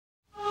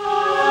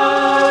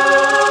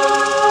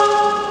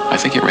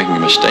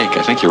mistake.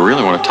 I think you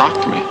really want to talk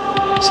to me.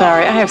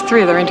 Sorry, I have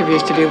 3 other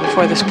interviews to do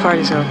before this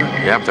party's over.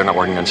 Yeah, but they're not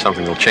working on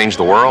something that'll change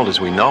the world as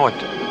we know it.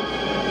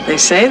 They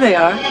say they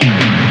are.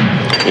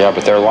 Yeah,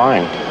 but they're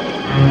lying.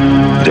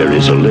 There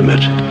is a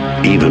limit,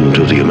 even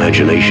to the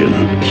imagination.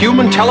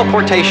 Human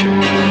teleportation,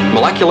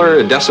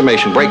 molecular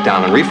decimation,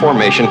 breakdown, and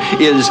reformation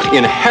is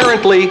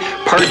inherently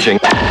purging.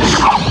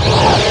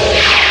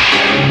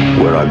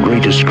 Where our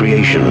greatest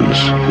creations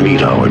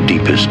meet our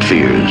deepest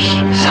fears.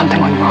 Something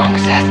went wrong,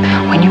 Seth.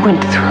 When you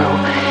went through,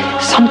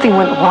 something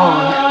went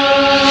wrong.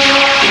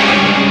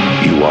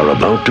 You are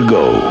about to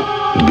go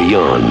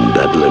beyond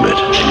that limit.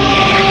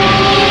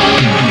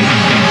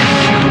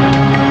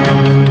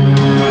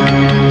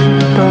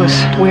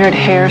 Those weird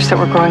hairs that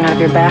were growing out of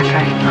your back,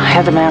 I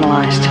had them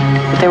analyzed.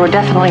 But they were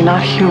definitely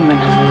not human.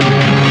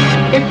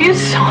 If you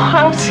saw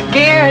how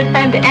scared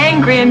and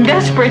angry and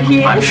desperate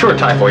he is... I'm sure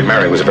Typhoid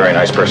Mary was a very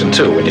nice person,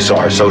 too, when you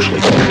saw her socially.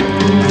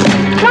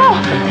 No!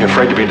 You're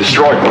afraid to be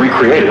destroyed and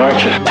recreated,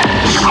 aren't you?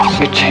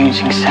 You're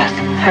changing, Seth.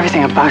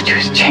 Everything about you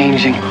is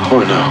changing.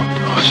 Oh, no.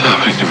 What's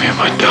happening to me? Am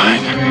I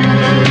dying?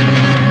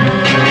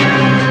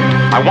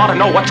 I want to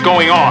know what's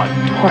going on.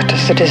 What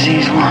does the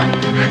disease want?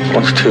 It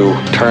wants to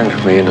turn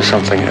me into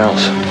something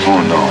else.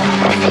 Oh, no.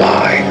 A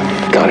fly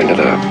got into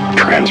the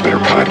transmitter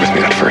pod with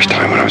me that first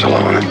time when I was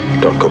alone.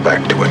 Don't go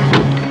back to it.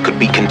 It could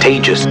be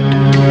contagious.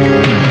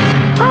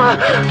 I'm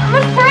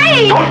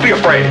afraid! Don't be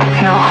afraid.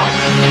 No.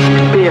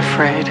 Be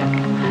afraid.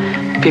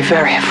 Be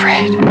very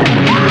afraid.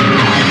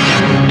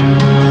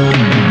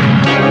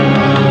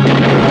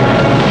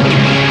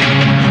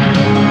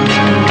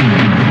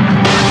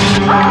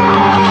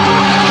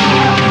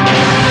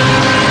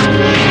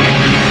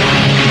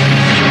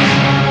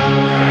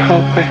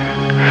 Help me.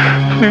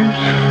 Please,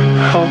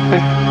 help me.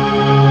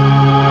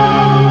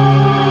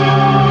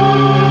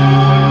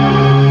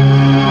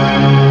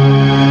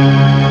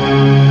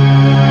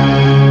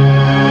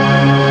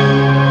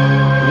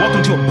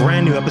 Welcome to a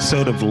brand new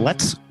episode of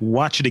Let's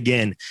Watch It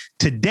Again.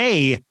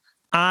 Today,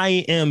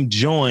 I am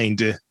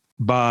joined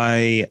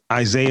by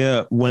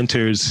Isaiah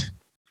Winters,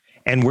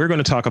 and we're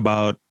going to talk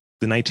about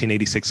the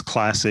 1986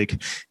 classic,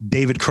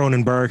 David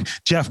Cronenberg,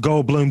 Jeff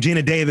Goldblum,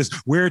 Gina Davis.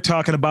 We're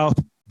talking about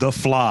The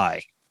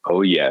Fly.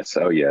 Oh, yes.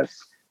 Oh, yes.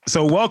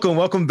 So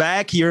welcome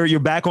back. You're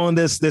back on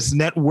this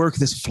network,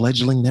 this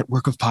fledgling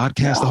network of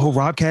podcasts, the whole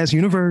Robcast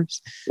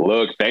universe.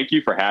 Look, thank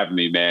you for having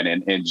me, man.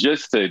 And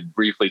just to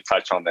briefly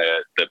touch on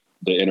the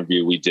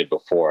interview we did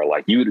before,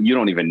 like you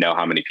don't even know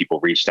how many people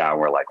reached out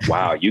and were like,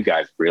 wow, you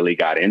guys really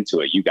got into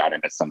it. You got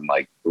into some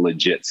like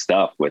legit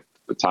stuff with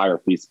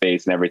photography,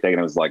 space and everything. And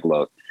it was like,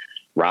 look,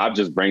 Rob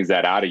just brings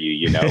that out of you.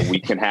 You know,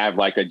 we can have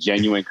like a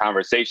genuine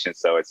conversation.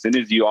 So as soon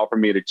as you offer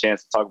me the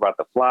chance to talk about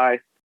The Fly,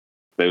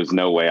 there was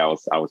no way I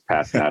was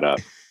passing that up.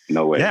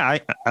 No way. Yeah,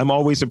 I'm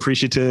always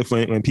appreciative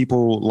when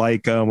people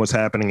like what's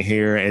happening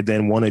here and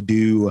then want to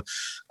do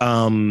this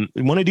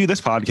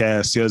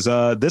podcast,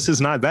 because this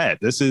is not that.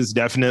 This is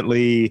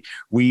definitely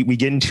we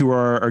get into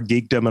our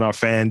geekdom and our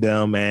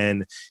fandom,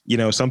 and you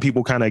know, some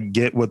people kind of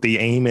get what the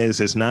aim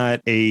is. It's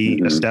not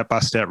a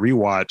step-by-step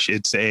rewatch.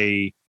 It's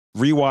a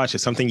rewatch.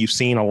 It's something you've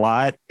seen a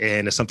lot,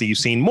 and it's something you've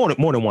seen more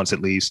than once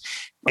at least.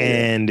 Oh, yeah.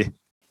 And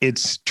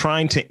it's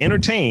trying to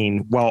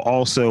entertain while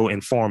also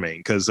informing,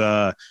 because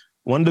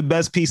one of the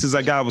best pieces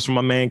I got was from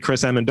my man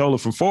Chris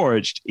Amendola from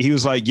Forged. He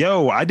was like,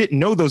 yo, I didn't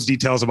know those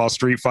details about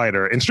Street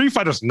Fighter. And Street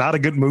Fighter's not a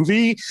good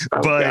movie,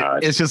 but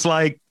God, it's just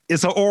like,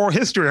 it's an oral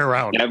history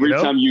around it. Every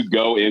time you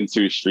go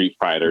into Street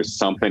Fighter,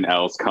 something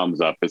else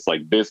comes up. It's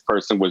like, this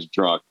person was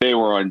drunk. They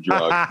were on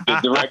drugs. The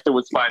director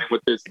was fighting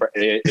with this.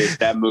 It's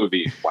that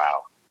movie.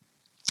 Wow.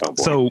 Oh,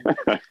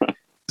 boy.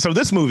 So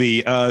this movie,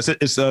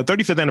 its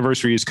 35th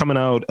anniversary is coming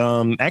out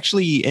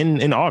actually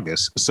in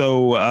August.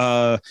 So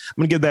I'm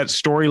going to give that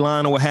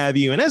storyline or what have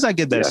you. And as I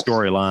get that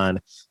storyline,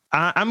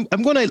 I'm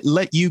going to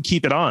let you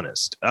keep it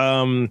honest.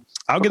 I'll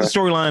get the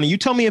storyline and you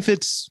tell me if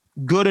it's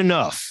good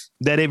enough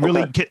that it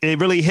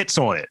really hits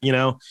on it, you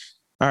know?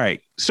 All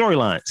right.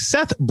 Storyline.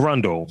 Seth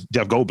Brundle,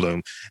 Jeff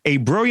Goldblum, a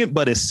brilliant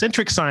but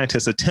eccentric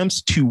scientist,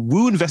 attempts to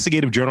woo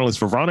investigative journalist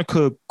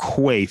Veronica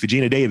Quay,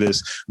 Gina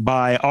Davis,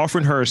 by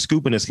offering her a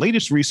scoop in his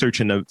latest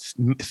research in the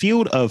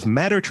field of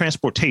matter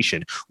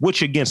transportation,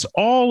 which against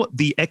all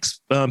the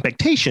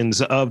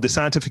expectations of the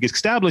scientific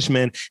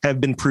establishment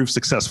have been proved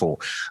successful.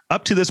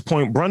 Up to this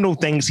point, Brundle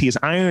thinks he has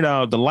ironed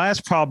out the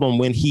last problem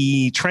when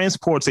he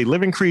transports a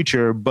living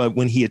creature, but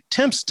when he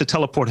attempts to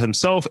teleport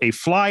himself, a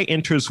fly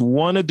enters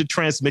one of the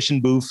transmission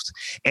booths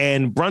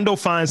and Brundle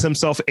finds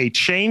himself a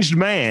changed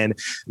man.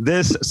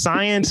 This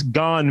science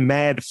gone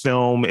mad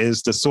film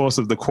is the source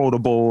of the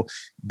quotable,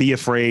 be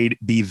afraid,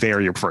 be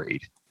very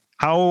afraid.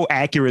 How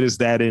accurate is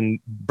that in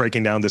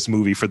breaking down this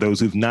movie for those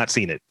who've not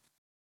seen it?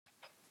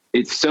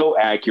 It's so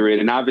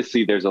accurate. And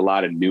obviously there's a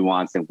lot of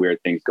nuance and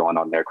weird things going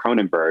on there.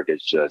 Cronenberg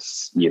is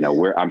just, you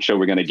know, I'm sure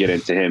we're going to get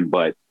into him,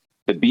 but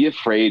the be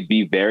afraid,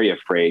 be very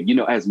afraid. You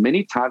know, as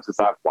many times as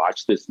I've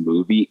watched this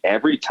movie,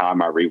 every time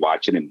I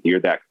rewatch it and hear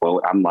that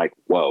quote, I'm like,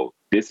 whoa,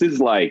 this is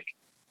like,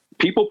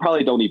 people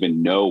probably don't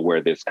even know where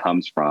this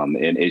comes from.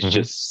 And it's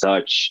just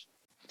such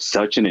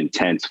such an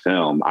intense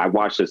film. I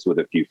watched this with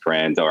a few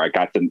friends, or I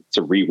got them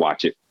to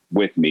rewatch it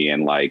with me,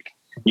 and like,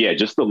 yeah,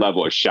 just the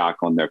level of shock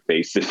on their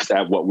faces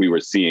at what we were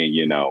seeing,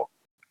 you know.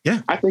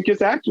 Yeah, I think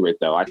it's accurate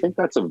though. I think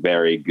that's a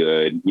very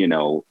good, you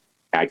know,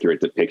 accurate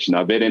depiction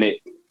of it. And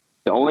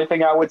the only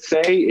thing I would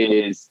say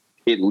is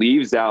it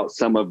leaves out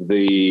some of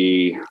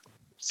the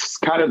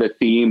kind of the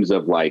themes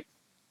of like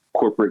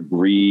corporate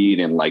greed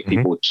and like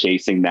people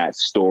chasing that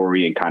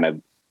story and kind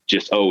of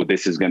just, oh,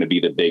 this is going to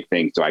be the big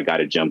thing, so I got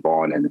to jump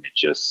on, and it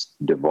just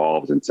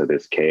devolves into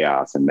this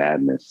chaos and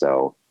madness.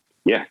 So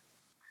yeah.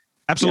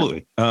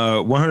 Absolutely.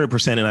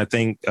 100%. And I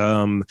think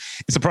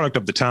it's a product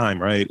of the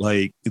time, right?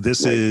 Like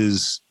this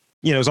is,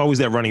 you know, it's always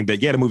that running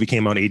bit. Yeah, the movie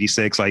came out in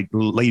 86, like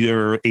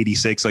later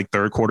 86, like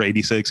third quarter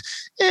 86.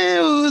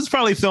 It was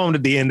probably filmed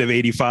at the end of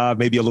 85,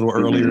 maybe a little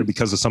earlier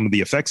because of some of the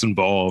effects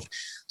involved.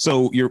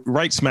 So you're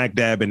right smack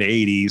dab in the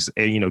 80s,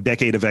 and, you know,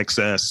 decade of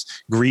excess,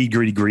 greed.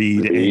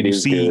 And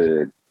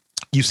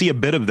you see a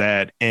bit of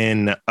that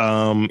in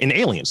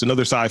Aliens,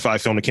 another sci-fi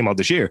film that came out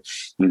this year,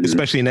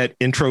 especially in that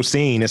intro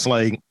scene. It's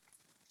like,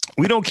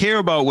 we don't care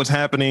about what's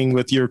happening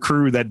with your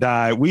crew that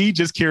died. We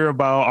just care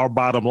about our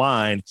bottom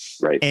line.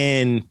 Right.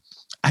 And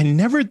I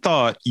never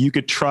thought you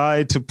could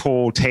try to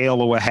pull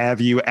tail or what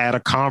have you at a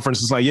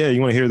conference. It's like, yeah,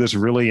 you want to hear this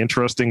really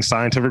interesting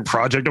scientific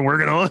project I'm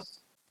working on?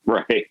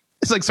 Right.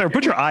 It's like, sir,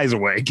 put your eyes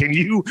away. Can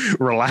you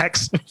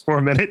relax for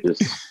a minute?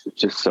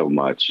 Just so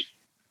much.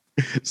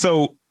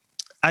 So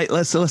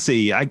let's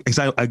see. I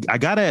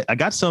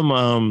got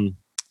some.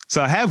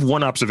 So I have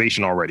one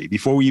observation already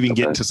before we even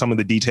get into some of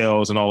the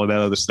details and all of that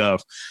other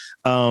stuff.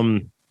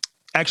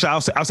 Actually, I'll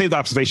save the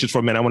observations for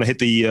a minute. I want to hit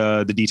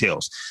the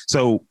details.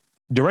 So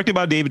directed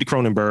by David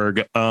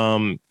Cronenberg,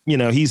 you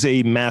know, he's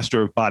a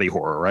master of body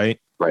horror, right?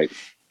 Right.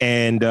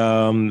 And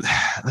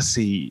let's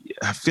see,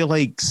 I feel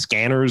like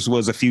Scanners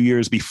was a few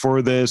years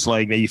before this,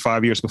 like maybe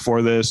 5 years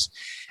before this.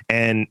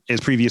 And as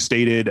previous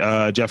stated,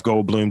 Jeff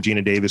Goldblum,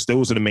 Gina Davis,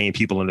 those are the main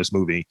people in this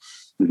movie.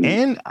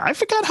 And I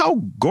forgot how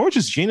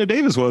gorgeous Gina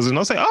Davis was. And I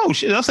was like, oh,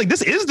 shit. I was like,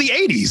 this is the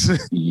 80s.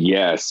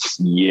 Yes.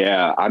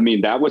 Yeah. I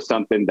mean, that was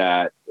something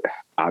that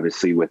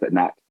obviously with it,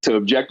 not to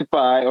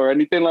objectify or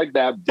anything like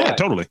that. But yeah,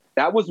 totally.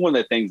 That was one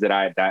of the things that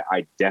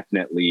I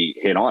definitely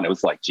hit on. It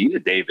was like Gina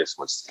Davis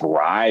was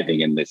thriving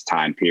in this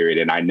time period.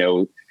 And I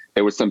know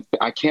there was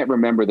I can't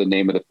remember the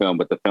name of the film,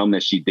 but the film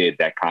that she did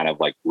that kind of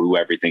like blew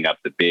everything up,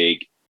 the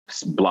big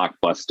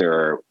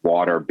blockbuster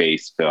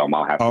water-based film.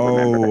 I'll have to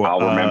remember. I'll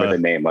remember the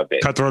name of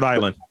it. Cutthroat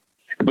Island.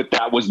 But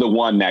that was the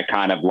one that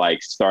kind of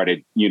like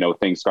started, you know,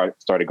 things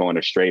started going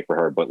astray for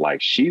her. But like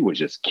she was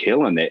just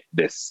killing it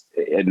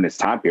in this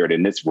time period,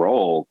 in this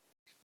role.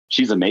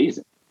 She's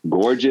amazing,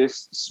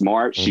 gorgeous,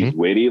 smart. She's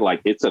witty. Like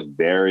it's a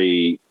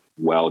very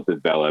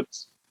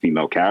well-developed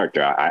female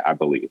character, I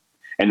believe.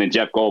 And then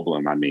Jeff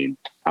Goldblum. I mean,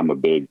 I'm a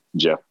big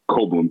Jeff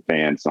Goldblum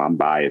fan, so I'm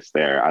biased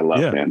there. I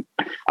love him.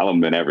 I love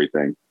him in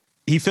everything.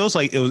 He feels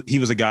like he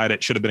was a guy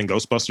that should have been in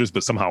Ghostbusters,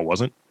 but somehow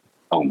wasn't.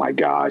 Oh my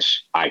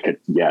gosh.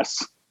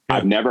 Yes. Yeah.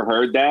 I've never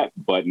heard that,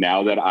 but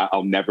now that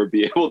I'll never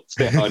be able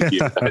to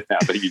unhear that now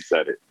that you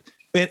said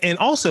it. And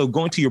also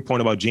going to your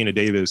point about Gina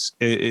Davis,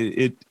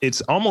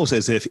 it's almost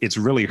as if it's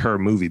really her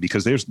movie,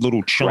 because there's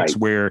little chunks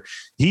where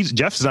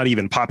Jeff's not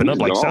even popping up,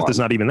 like Seth is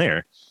not even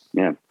there.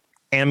 Yeah.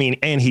 I mean,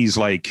 and he's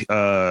like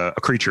a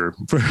creature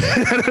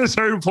at a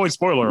certain point,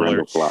 spoiler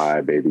alert.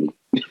 Fly, baby.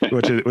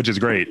 which is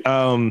great.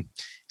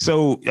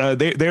 So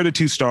they're the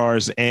two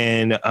stars,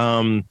 and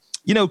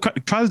you know,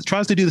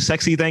 tries to do the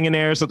sexy thing in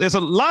there. So there's a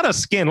lot of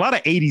skin, a lot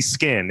of 80s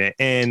skin,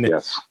 and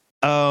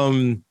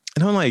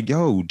and I'm like,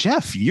 yo,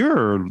 Jeff,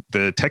 you're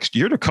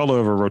the color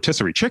of a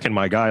rotisserie chicken,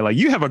 my guy. Like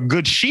you have a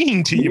good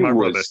sheen to you, my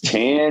brother.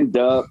 Tanned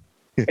up,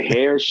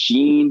 hair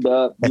sheened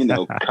up, you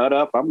know, cut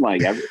up. I'm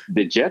like,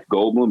 did Jeff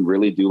Goldblum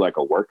really do like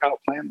a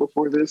workout plan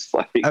before this?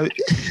 Like,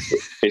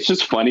 it's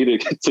just funny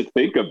to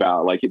think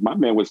about. Like, my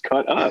man was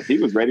cut up; he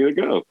was ready to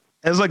go.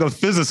 It's like a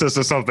physicist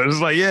or something.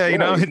 It's like, yeah, you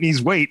know, hitting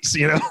these weights,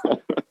 you know.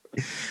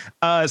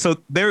 So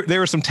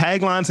there are some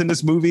taglines in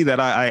this movie that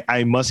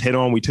I must hit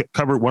on. We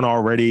covered one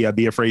already.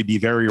 Be afraid, be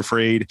very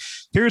afraid.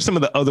 Here are some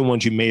of the other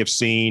ones you may have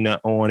seen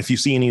on, if you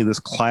see any of this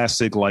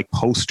classic like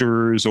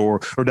posters or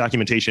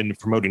documentation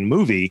promoting the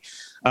movie.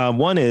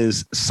 One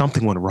is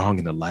something went wrong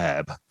in the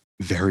lab.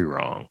 Very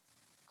wrong.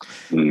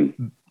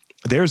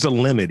 There's a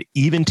limit,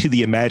 even to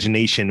the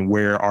imagination,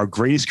 where our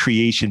greatest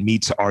creation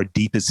meets our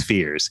deepest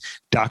fears.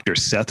 Dr.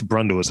 Seth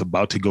Brundle is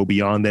about to go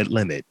beyond that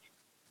limit,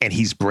 and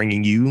he's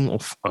bringing you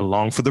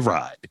along for the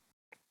ride.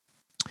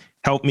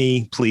 Help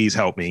me, please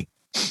help me.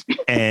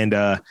 And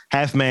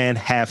half man,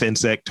 half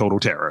insect, total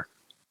terror.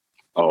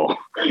 Oh,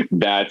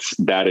 that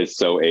is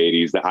so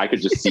 80s. That I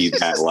could just see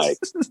that like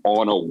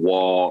on a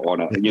wall,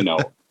 on a, you know,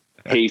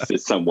 pasted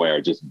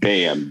somewhere, just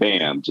bam,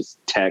 bam, just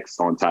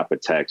text on top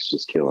of text,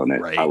 just killing it.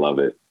 Right. I love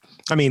it.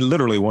 I mean,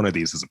 literally one of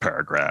these is a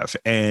paragraph.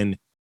 And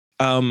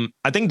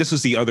I think this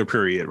is the other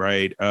period,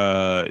 right?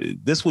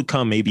 This would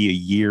come maybe a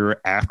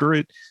year after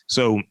it.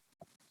 So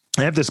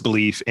I have this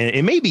belief, and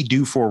it may be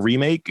due for a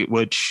remake,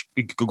 which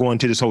could go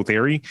into this whole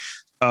theory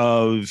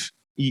of,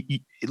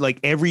 like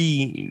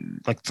every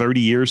like 30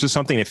 years or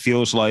something, it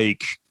feels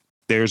like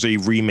there's a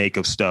remake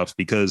of stuff,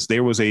 because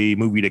there was a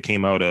movie that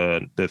came out the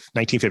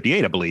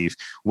 1958, I believe,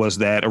 was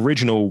that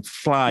original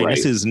Fly. Right.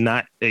 This is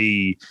not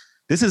a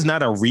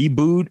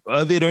reboot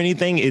of it or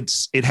anything.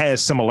 It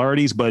has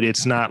similarities, but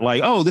it's not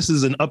like, oh, this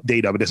is an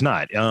update of it. It's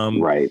not.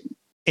 Right.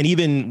 And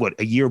even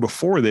a year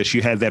before this,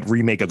 you had that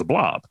remake of The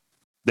Blob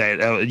that,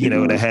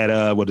 that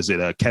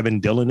had, Kevin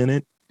Dillon in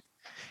it.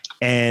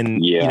 And,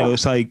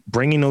 it's like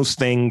bringing those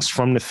things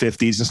from the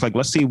 50s. It's like,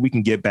 let's see if we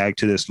can get back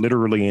to this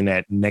literally in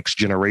that next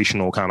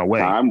generational kind of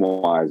way.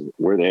 Time-wise,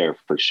 we're there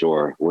for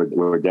sure.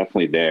 We're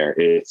definitely there.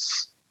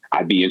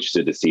 I'd be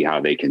interested to see how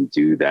they can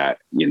do that,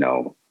 I mean,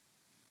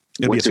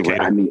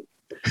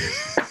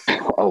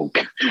 oh,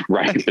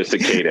 right. The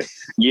cicada.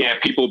 Yeah.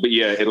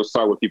 It'll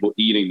start with people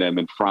eating them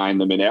and frying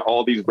them and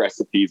all these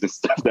recipes and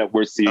stuff that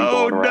we're seeing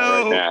going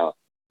around right now.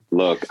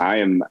 Look, I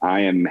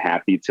am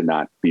happy to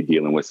not be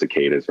dealing with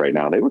cicadas right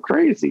now. They were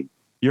crazy.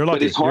 You're lucky.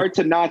 But it's hard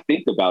to not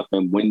think about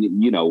them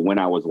when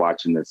I was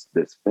watching this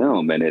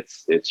film, and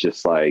it's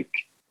just like,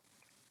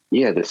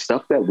 yeah, the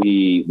stuff that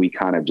we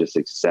kind of just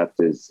accept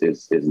is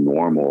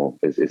normal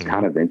is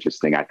kind of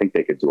interesting. I think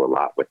they could do a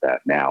lot with that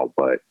now,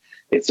 but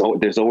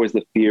there's always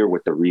the fear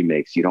with the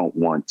remakes. You don't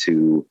want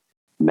to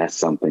mess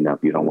something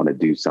up. You don't want to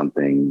do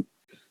something,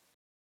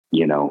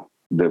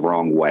 the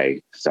wrong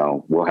way.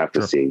 So we'll have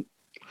to see.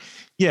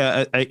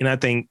 Yeah. I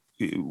think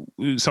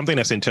something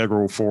that's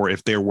integral for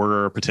if there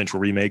were a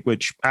potential remake,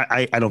 which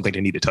I don't think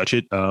they need to touch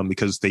it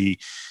because they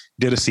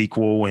did a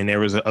sequel and there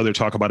was other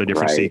talk about a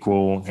different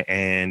sequel,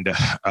 and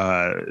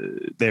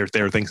there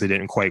are things that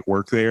didn't quite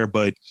work there.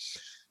 But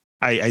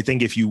I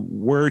think if you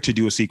were to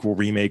do a sequel,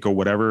 remake, or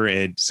whatever,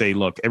 and say,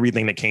 look,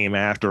 everything that came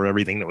after,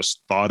 everything that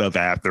was thought of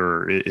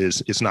after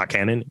is not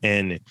canon.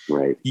 And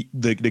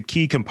the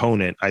key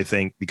component, I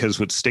think, because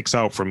what sticks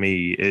out for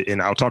me,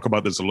 and I'll talk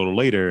about this a little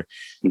later,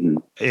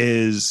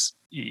 is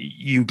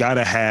you got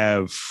to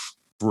have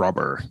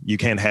rubber. You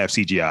can't have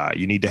CGI.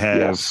 You need to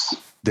have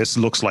this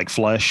looks like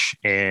flesh,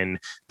 and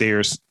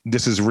this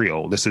is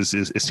real. This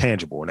is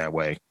tangible in that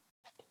way.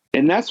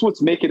 And that's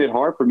what's making it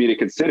hard for me to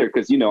consider,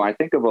 because, I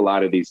think of a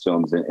lot of these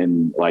films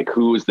and like,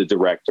 who is the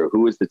director?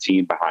 Who is the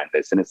team behind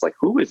this? And it's like,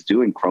 who is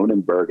doing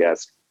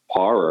Cronenberg-esque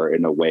horror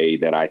in a way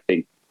that I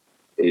think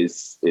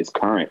is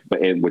current,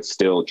 but it would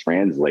still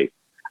translate?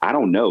 I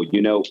don't know.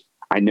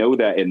 I know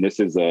that, and this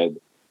is a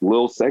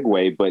little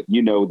segue, but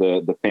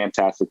the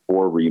Fantastic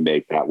Four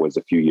remake that was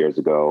a few years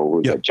ago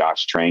with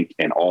Josh Trank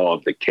and all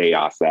of the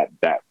chaos that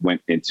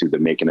went into the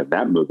making of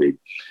that movie.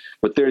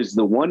 But there's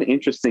the one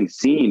interesting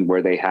scene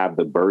where they have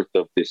the birth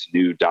of this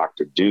new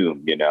Doctor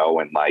Doom,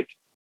 and like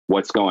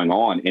what's going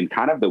on, and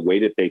kind of the way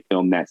that they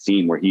filmed that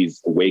scene where he's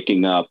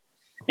waking up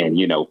and,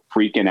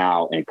 freaking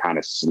out and kind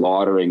of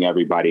slaughtering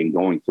everybody and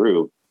going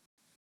through.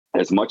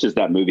 As much as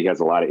that movie has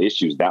a lot of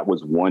issues, that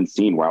was one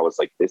scene where I was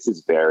like, this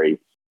is very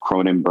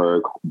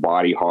Cronenberg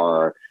body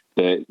horror.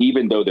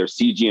 Even though there's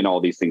CG and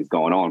all these things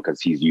going on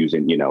because he's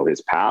using,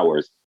 his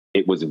powers,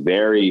 it was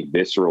very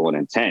visceral and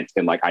intense.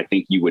 And like, I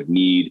think you would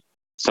need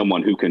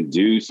someone who can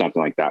do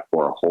something like that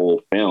for a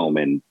whole film.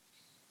 And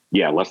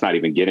let's not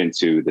even get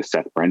into the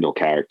Seth Brendel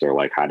character.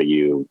 Like, how do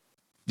you,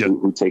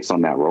 who takes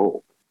on that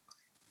role?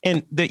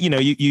 And that,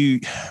 you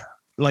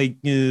like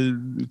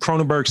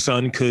Cronenberg's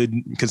son could,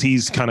 because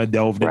he's kind of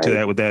delved into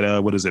that with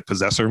that, what is it,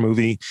 Possessor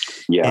movie.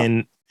 Yeah.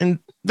 And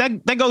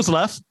that goes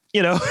left,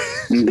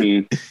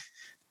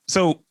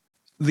 So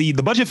the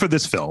budget for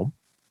this film,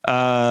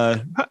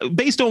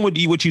 based on what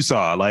you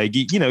saw, like,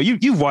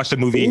 you've watched a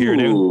movie here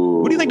and there.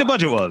 What do you think the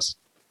budget was?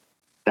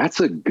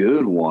 That's a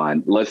good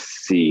one. Let's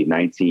see,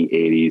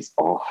 1980s.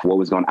 Oh, what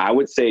was going on? I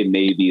would say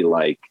maybe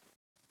like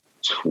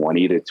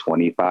 20 to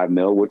 25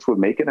 mil, which would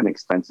make it an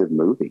expensive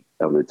movie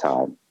of the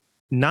time.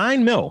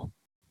 9 mil.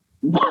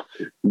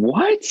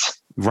 What?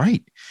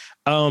 Right.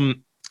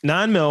 9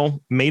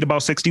 mil, made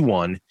about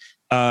 61.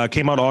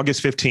 Came out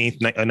August 15th,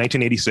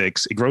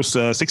 1986. It grossed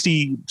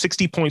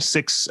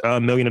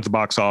 $60.6 million at the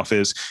box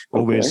office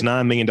over its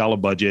 $9 million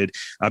budget,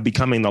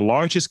 becoming the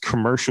largest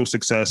commercial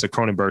success of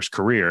Cronenberg's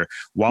career.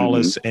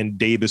 Wallace and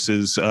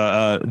Duplass's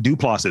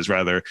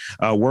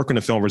work on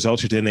the film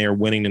resulted in their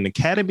winning an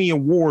Academy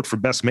Award for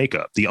Best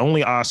Makeup, the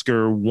only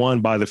Oscar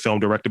won by a film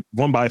directed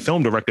by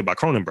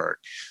Cronenberg.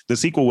 The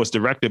sequel was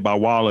directed by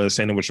Wallace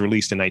and it was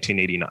released in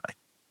 1989.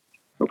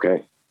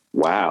 Okay.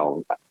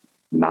 Wow.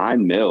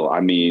 9 mil. I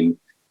mean,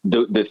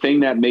 the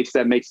thing that makes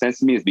sense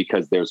to me is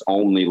because there's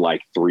only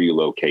like 3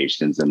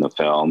 locations in the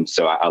film.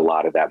 So a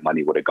lot of that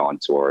money would have gone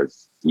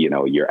towards,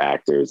 your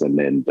actors and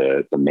then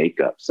the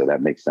makeup. So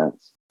that makes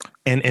sense.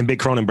 And big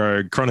Cronin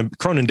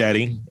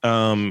daddy,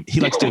 he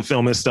likes to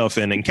film his stuff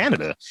in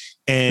Canada.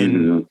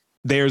 And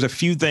there's a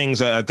few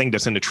things I think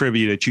that's in the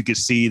trivia that you could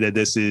see that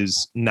this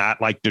is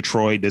not like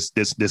Detroit. This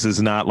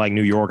is not like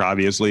New York,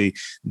 obviously.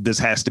 This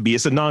has to be,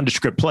 it's a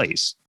nondescript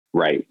place.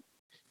 Right.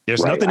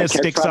 There's nothing that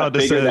sticks out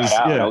that says,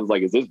 I was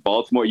like, is this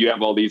Baltimore? You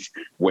have all these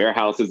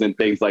warehouses and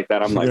things like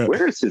that. I'm like,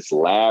 where is his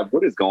lab?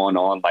 What is going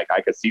on? Like,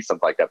 I could see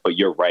something like that, but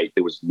you're right.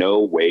 There was no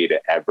way to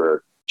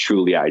ever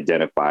truly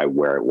identify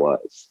where it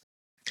was.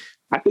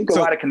 I think a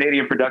lot of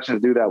Canadian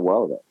productions do that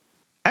well, though.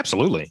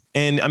 Absolutely.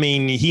 And I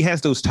mean, he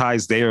has those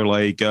ties there,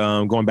 like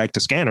going back to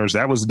Scanners,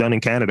 that was done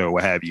in Canada or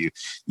what have you.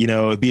 You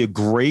know, it'd be a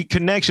great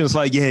connection. It's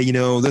like, yeah, you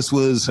know, this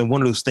was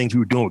one of those things we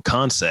were doing with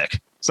Consec.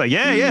 It's like,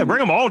 yeah, bring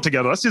them all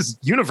together. Let's just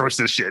universe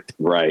this shit.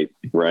 Right.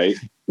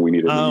 We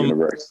need a new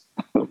universe.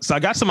 So I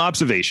got some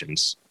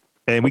observations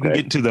and we can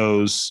get into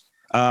those.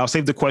 I'll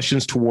save the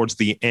questions towards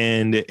the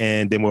end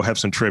and then we'll have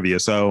some trivia.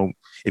 So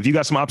if you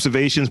got some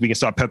observations, we can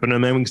start peppering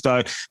them in. We can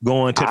start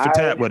going tit for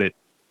tat with it.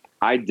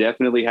 I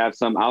definitely have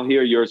some. I'll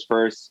hear yours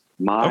first.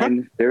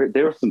 Mine, there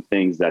were some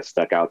things that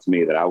stuck out to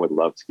me that I would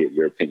love to get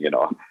your opinion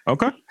on.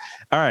 Okay.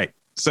 All right.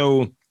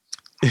 So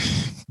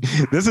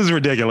this is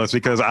ridiculous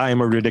because I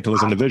am a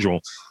ridiculous individual.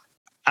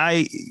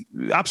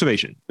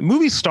 Observation. The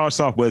movie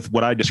starts off with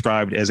what I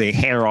described as a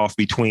hair off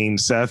between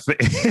Seth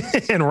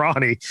and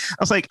Ronnie. I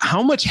was like,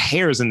 how much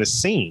hair is in the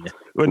scene?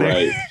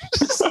 Right.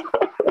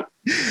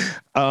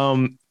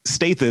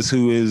 Stathis,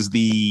 who is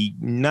the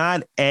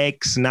not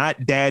ex,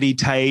 not daddy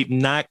type,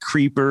 not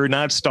creeper,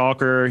 not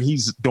stalker.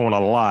 He's doing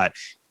a lot.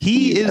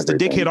 He is everything.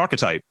 The dickhead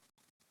archetype.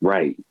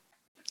 Right.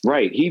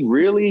 He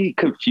really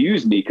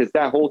confused me because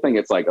that whole thing,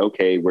 it's like,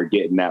 okay, we're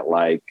getting that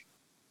like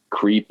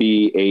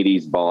creepy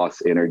 80s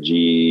boss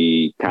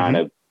energy, kind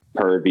of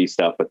pervy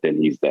stuff, but then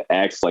he's the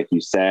ex, like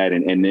you said.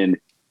 And then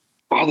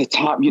by the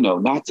time, you know,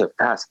 not to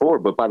fast forward,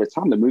 but by the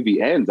time the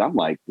movie ends, I'm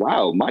like,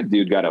 wow, my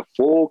dude got a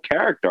full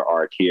character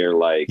arc here.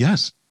 Like,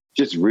 yes,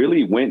 just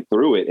really went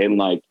through it. And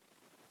like,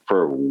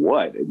 for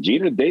what?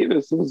 Gina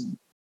Davis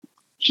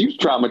she was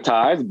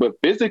traumatized, but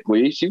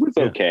physically she was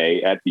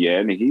okay at the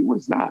end. And he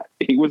was not.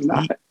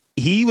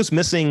 He was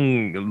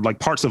missing like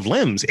parts of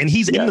limbs and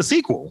he's in the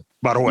sequel,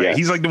 by the way. Yes.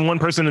 He's like the one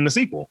person in the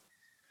sequel.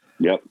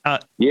 Yep.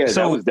 That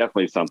was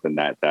definitely something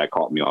that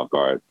caught me off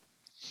guard.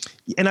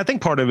 And I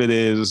think part of it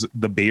is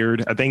the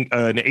beard. I think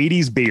an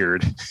 80s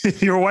beard,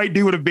 if you're a white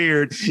dude with a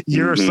beard,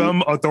 you're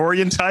some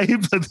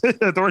authoritative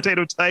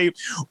type,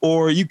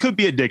 or you could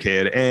be a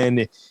dickhead.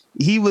 And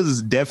he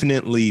was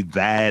definitely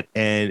that.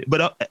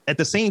 But at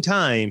the same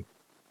time,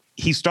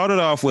 he started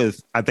off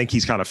with, I think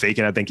he's kind of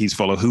faking. I think he's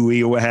full of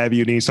hooey or what have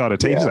you. And he saw the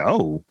tape. He's like,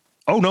 oh,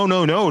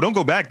 no, don't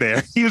go back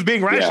there. He was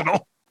being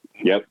rational.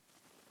 Yep.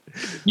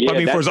 Yeah, I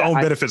mean, for his own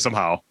benefit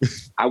somehow.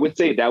 I would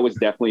say that was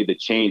definitely the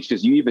change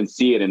because you even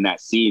see it in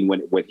that scene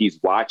when he's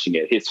watching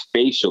it, his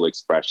facial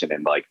expression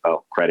and like,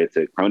 oh, credit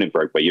to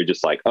Cronenberg. But you're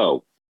just like,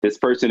 oh, this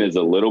person is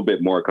a little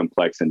bit more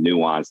complex and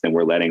nuanced than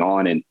we're letting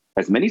on. And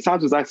as many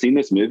times as I've seen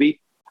this movie,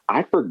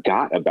 I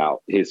forgot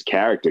about his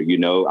character. You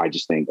know, I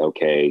just think,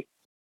 OK,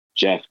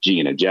 Jeff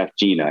Gina.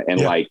 And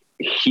like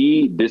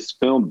this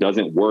film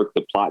doesn't work.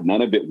 The plot,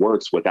 none of it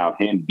works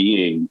without him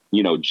being,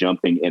 you know,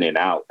 jumping in and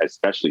out,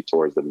 especially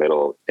towards the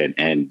middle and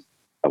end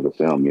of the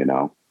film, you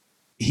know.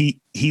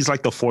 He's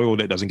like the foil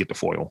that doesn't get the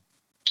foil.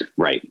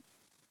 Right.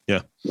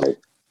 Yeah. Right.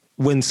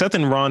 When Seth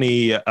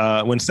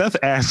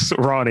asks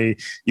Ronnie,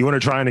 you want to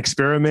try an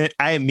experiment?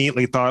 I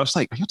immediately thought, I was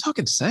like, are you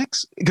talking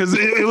sex? Because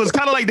it was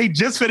kind of like they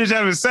just finished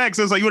having sex.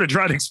 It was like, you want to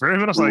try an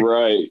experiment? I was like,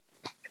 right.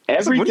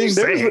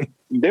 Everything.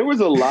 There was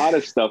a lot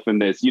of stuff in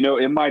this, you know,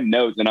 in my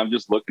notes, and I'm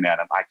just looking at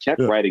them. I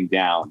kept writing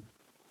down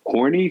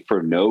horny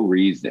for no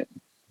reason,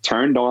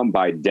 turned on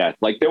by death.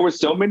 Like there were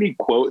so many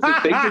quotes and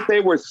things that they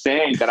were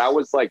saying that I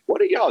was like,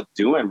 what are y'all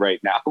doing right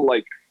now?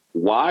 Like,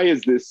 why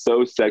is this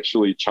so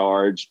sexually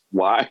charged?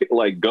 Why?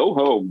 Like, go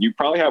home. You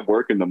probably have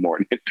work in the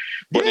morning,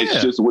 but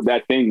it's just with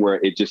that thing where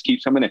it just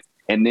keeps coming in.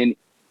 And then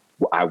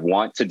I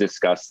want to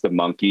discuss the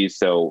monkeys.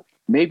 So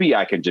maybe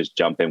I can just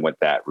jump in with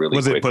that really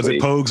quickly. Was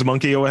it Pogue's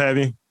monkey or what have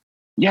you?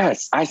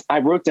 Yes, I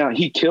wrote down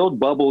he killed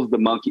Bubbles the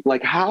monkey.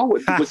 Like, how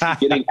was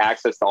he getting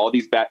access to all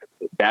these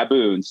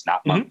baboons,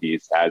 not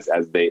monkeys, as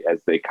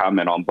they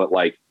comment on? But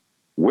like,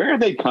 where are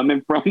they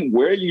coming from?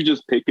 Where are you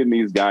just picking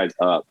these guys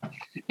up?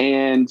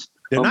 And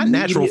they're not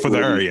natural for the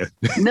area.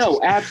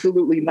 No,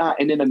 absolutely not.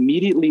 And then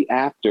immediately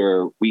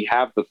after, we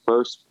have the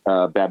first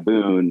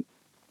baboon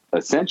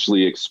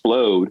essentially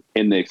explode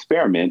in the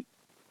experiment.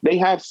 They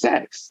have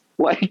sex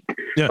like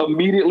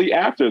immediately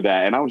after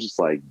that, and I was just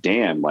like,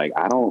 damn, like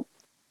I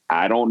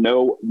don't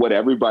know what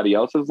everybody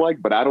else is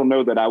like, but I don't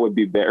know that I would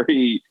be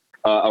very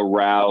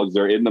aroused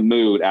or in the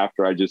mood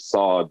after I just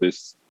saw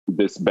this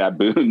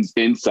baboon's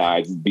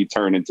insides be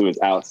turned into his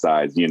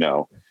outsides, you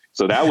know?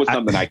 So that was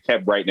something I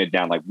kept writing it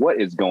down. Like,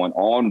 what is going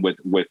on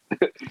with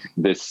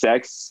this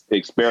sex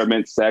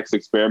experiment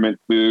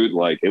food?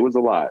 Like, it was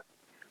a lot.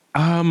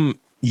 I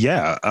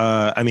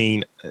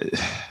mean,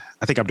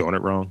 I think I'm doing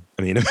it wrong.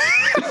 I mean,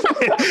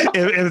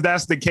 if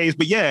that's the case,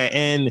 but yeah.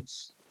 And,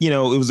 you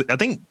know, it was, I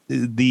think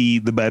the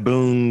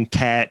baboon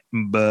cat,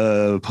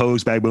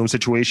 Pogue's baboon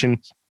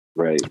situation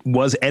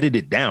was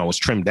edited down, was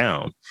trimmed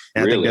down.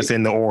 And I think that's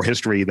in the oral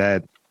history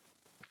that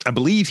I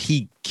believe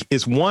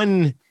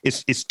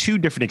it's two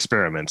different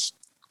experiments.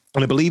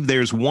 And I believe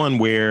there's one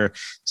where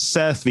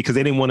Seth, because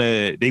they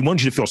wanted you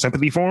to feel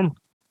sympathy for him,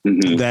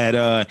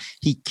 that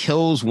he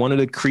kills one of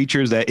the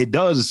creatures that it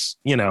does,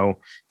 you know,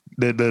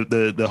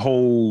 the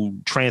whole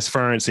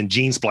transference and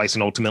gene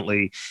splicing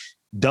ultimately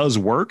does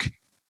work.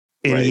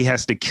 And he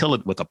has to kill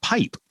it with a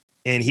pipe.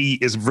 And he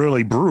is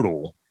really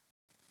brutal.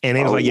 And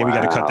he was like, yeah, we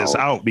got to cut this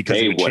out because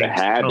they would have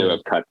had to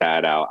have cut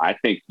that out. I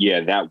think,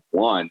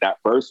 that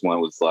first one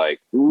was like,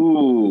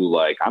 ooh,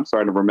 like I'm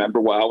starting to remember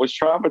why I was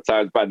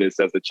traumatized by this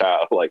as a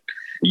child. Like,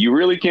 you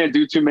really can't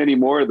do too many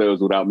more of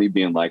those without me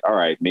being like, all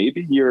right,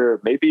 maybe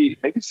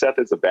Seth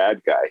is a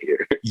bad guy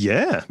here.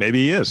 Yeah,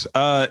 maybe he is.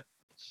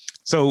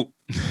 So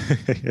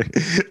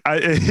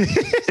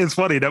it's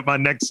funny that my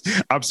next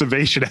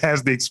observation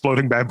has the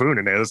exploding baboon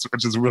in it,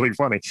 which is really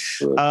funny.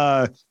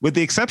 With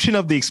the exception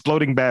of the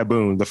exploding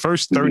baboon, the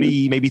first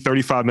 30, maybe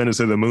 35 minutes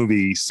of the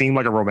movie seem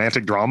like a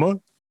romantic drama.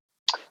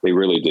 They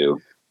really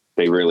do.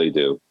 They really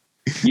do.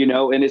 You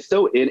know, and it's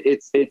so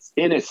it's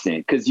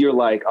innocent because you're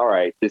like, all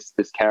right, this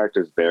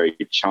character is very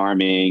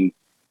charming.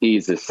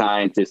 He's a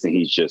scientist and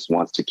he just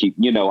wants to keep,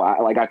 you know,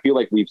 I feel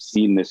like we've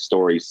seen this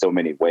story so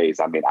many ways.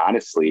 I mean,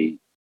 honestly,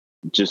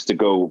 just to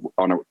go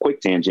on a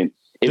quick tangent,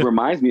 it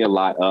reminds me a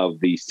lot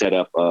of the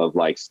setup of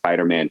like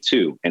Spider-Man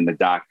 2 and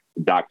the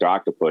Dr.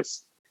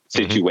 Octopus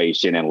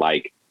situation and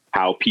like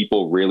how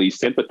people really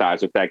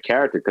sympathize with that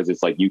character because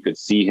it's like you could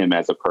see him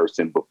as a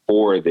person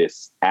before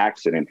this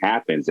accident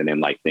happens and then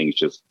like things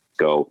just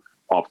go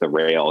off the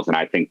rails. And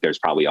I think there's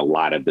probably a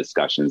lot of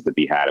discussions to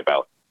be had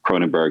about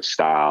Cronenberg's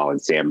style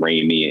and Sam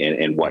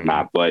Raimi and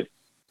whatnot. But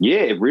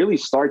yeah, it really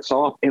starts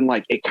off and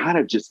like it kind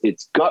of just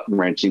it's gut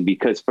wrenching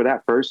because for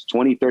that first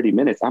 20, 30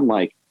 minutes, I'm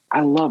like,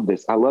 I love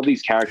this. I love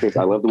these characters.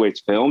 I love the way it's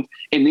filmed.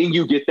 And then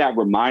you get that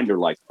reminder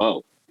like,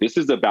 oh, this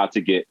is about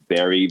to get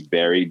very,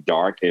 very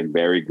dark and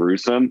very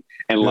gruesome.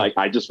 And like,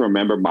 I just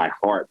remember my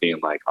heart being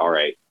like, all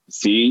right,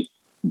 see,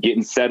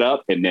 getting set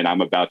up. And then I'm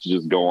about to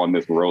just go on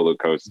this roller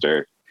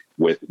coaster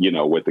with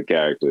the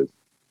characters.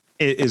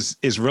 It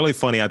is really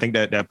funny. I think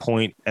that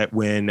point at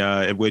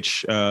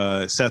which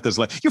Seth is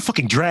like, "You're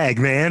fucking drag,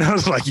 man." I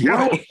was like, "Yo,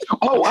 right.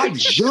 Oh, I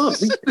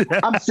jumped."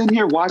 I'm sitting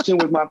here watching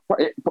with my,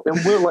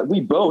 and we're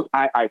like,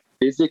 I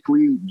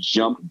physically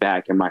jumped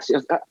back in my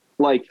seat.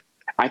 Like,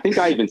 I think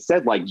I even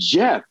said like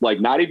Jeff, like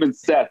not even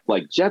Seth,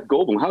 like Jeff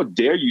Goldblum. How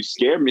dare you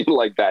scare me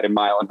like that in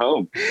my own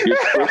home? You're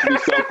supposed to be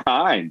so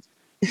kind.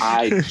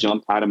 I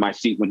jumped out of my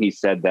seat when he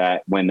said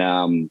that.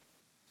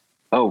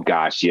 Oh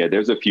gosh, yeah.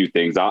 There's a few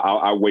things.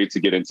 I'll wait to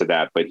get into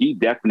that, but he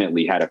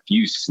definitely had a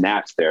few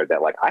snaps there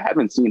that like I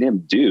haven't seen him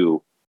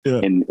do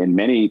in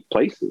many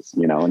places,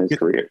 you know, in his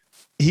career.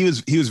 He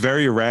was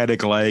very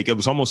erratic. Like it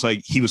was almost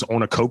like he was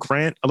on a coke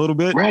rant a little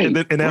bit in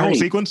that whole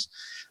sequence.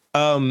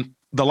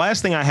 The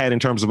last thing I had in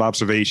terms of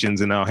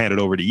observations, and I'll hand it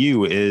over to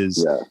you,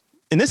 is,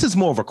 and this is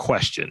more of a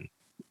question,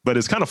 but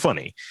it's kind of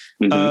funny.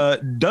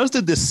 Does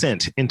the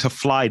descent into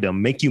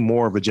flydom make you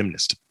more of a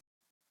gymnast?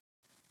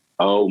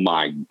 Oh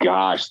my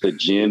gosh, the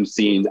gym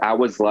scenes. I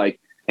was like,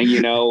 and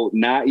you know,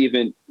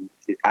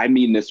 I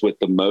mean this with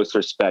the most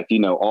respect, you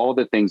know, all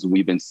the things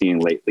we've been seeing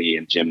lately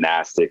in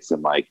gymnastics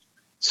and like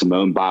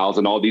Simone Biles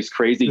and all these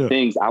crazy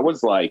things. I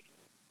was like,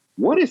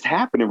 what is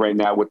happening right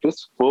now with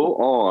this full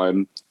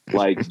on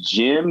like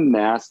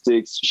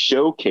gymnastics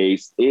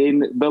showcase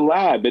in the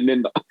lab? And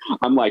then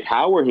I'm like,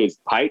 how are his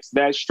pipes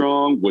that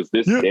strong? Was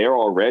this there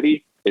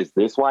already? Is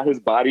this why his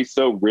body's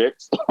so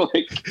ripped?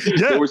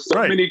 There were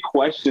so many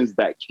questions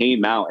that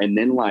came out. And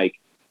then like,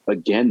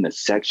 again, the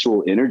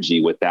sexual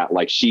energy with that,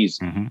 like she's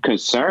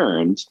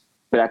concerned,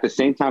 but at the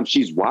same time,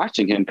 she's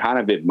watching him kind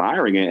of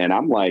admiring it. And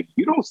I'm like,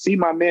 you don't see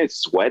my man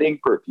sweating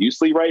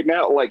profusely right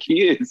now? Like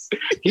he is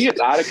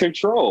out of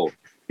control.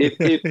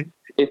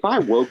 If I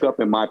woke up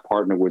and my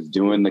partner was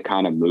doing the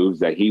kind of moves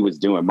that he was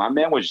doing, my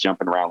man was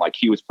jumping around like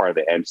he was part of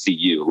the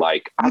MCU.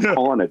 Like I'm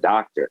calling a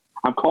doctor.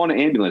 I'm calling an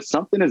ambulance.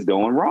 Something is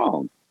going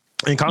wrong.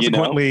 And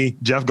consequently, you know?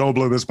 Jeff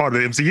Goldblum is part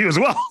of the MCU as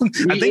well.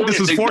 I think this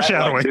is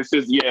foreshadowing. This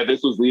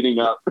was leading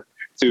up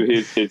to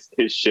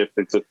his shift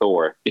into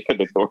Thor.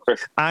 The Thor.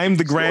 I'm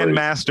the Grand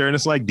Master, and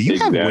it's like, do you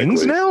have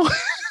wings now?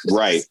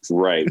 Right.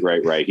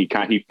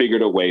 He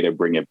figured a way to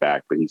bring it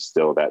back, but he's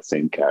still that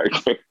same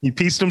character. He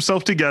pieced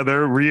himself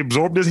together,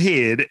 reabsorbed his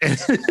head.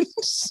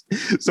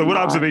 So, what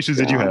observations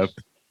did you have?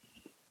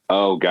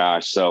 Oh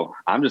gosh, so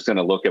I'm just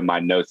gonna look at my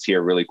notes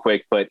here really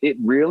quick, but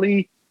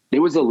there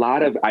was a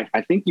lot of,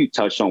 I think you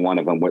touched on one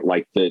of them with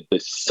like the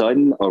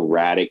sudden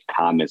erratic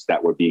comments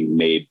that were being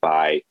made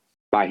by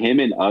him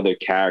and other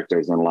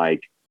characters. And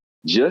like,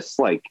 just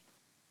like,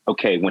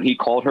 okay, when he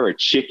called her a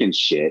chicken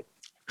shit,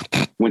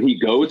 when he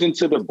goes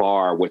into the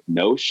bar with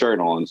no shirt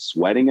on,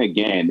 sweating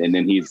again. And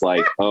then he's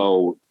like,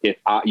 oh, if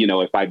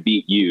I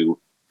beat you,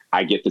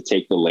 I get to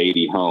take the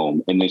lady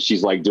home. And then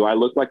she's like, do I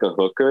look like a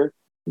hooker?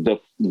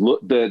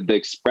 The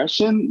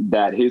expression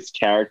that his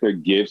character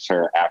gives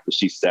her after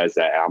she says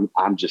that,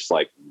 I'm just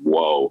like,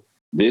 whoa,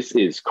 this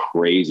is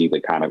crazy.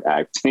 The kind of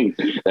acting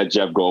that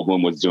Jeff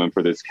Goldblum was doing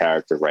for this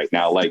character right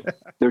now. Like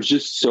there's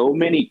just so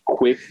many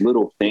quick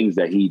little things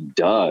that he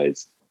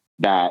does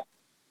that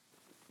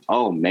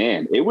Oh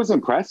man, it was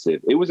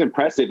impressive. It was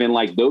impressive. And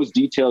like those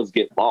details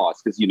get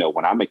lost because, you know,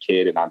 when I'm a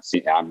kid and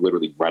I'm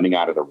literally running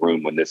out of the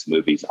room when this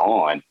movie's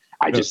on,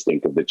 I just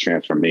think of the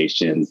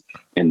transformations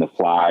and the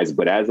flies.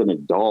 But as an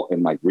adult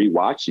and like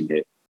rewatching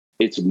it,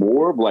 it's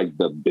more of like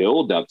the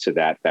build up to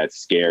that that's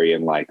scary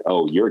and like,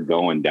 oh, you're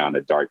going down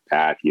a dark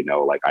path, you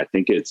know, like I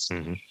think it's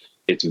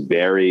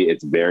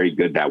very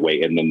good that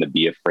way. And then the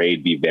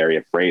be very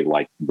afraid,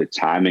 like the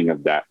timing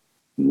of that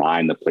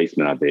line, the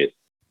placement of it,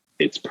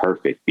 it's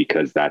perfect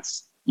because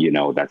that's, you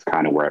know, that's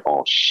kind of where it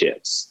all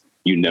shifts.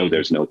 You know,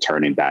 there's no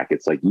turning back.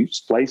 It's like you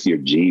splice your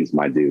G's,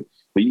 my dude.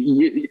 But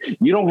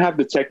you don't have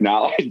the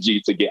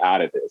technology to get out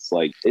of this.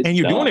 Like, and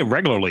you're doing it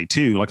regularly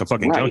too, like a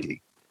fucking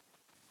junkie.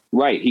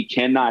 Right. He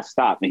cannot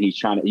stop. And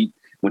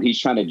when he's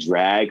trying to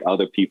drag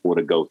other people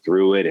to go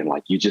through it and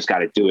like, you just got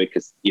to do it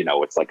because, you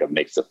know, it's like a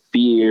mix of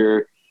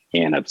fear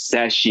and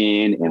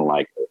obsession and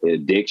like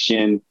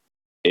addiction.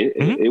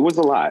 It was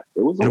a lot.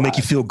 It'll make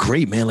you feel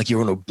great, man. Like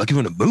you're on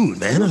the moon,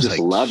 man. I was just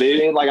like, love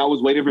it. And like I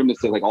was waiting for him to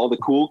say, like, all the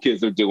cool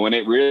kids are doing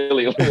it.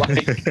 Really,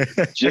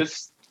 like,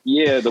 just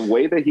the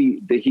way that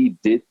he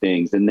did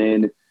things. And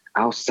then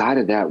outside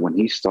of that, when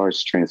he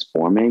starts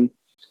transforming,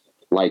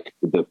 like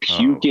the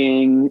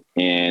puking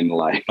and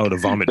like the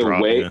vomit,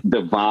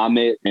 the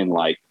vomit, and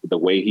like the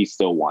way he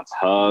still wants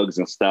hugs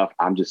and stuff.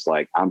 I'm just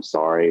like, I'm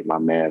sorry, my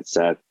man,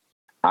 Seth.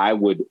 I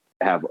would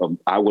have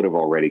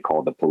already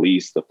called the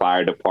police, the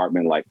fire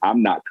department. Like,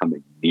 I'm not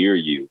coming near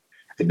you.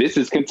 This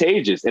is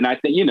contagious. And I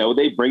think, you know,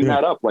 they bring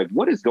that up. Like,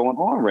 what is going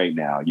on right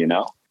now? You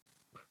know?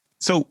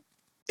 So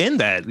in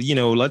that, you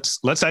know, let's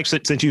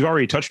actually, since you've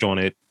already touched on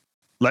it,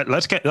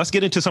 let's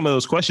get into some of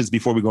those questions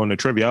before we go into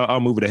trivia. I'll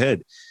move it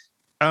ahead.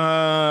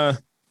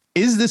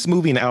 Is this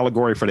movie an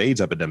allegory for the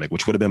AIDS epidemic,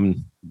 which would have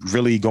been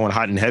really going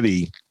hot and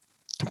heavy?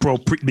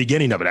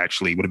 Beginning of it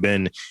actually would have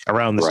been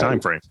around this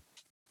time frame.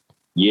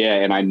 Yeah.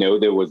 And I know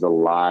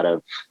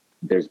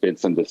there's been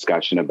some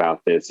discussion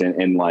about this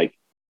and like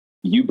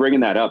you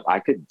bringing that up, I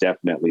could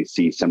definitely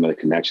see some of the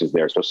connections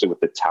there, especially with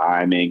the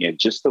timing and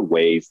just the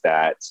ways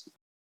that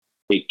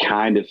it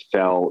kind of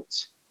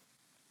felt,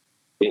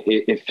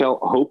 it felt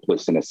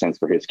hopeless in a sense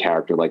for his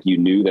character. Like you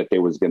knew that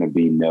there was going to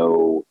be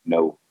no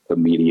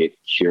immediate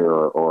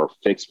cure or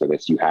fix for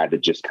this. You had to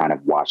just kind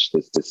of watch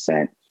this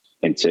descent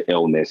into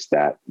illness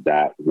that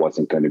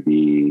wasn't going to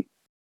be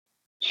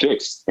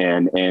fixed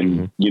and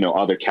you know,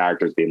 other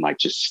characters being like,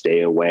 just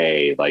stay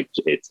away, like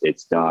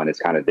it's done. It's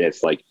kind of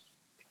this, like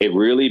it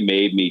really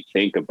made me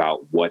think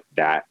about what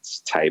that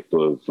type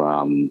of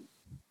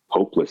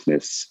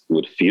hopelessness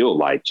would feel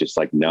like, just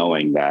like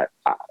knowing that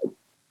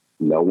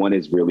no one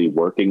is really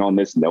working on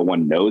this. No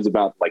one knows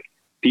about, like,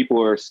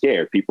 people are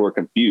scared, people are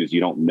confused, you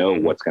don't know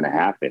what's going to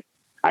happen.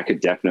 I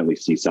could definitely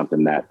see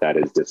something that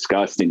is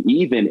discussed. And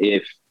even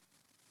if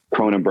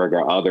Cronenberg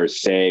or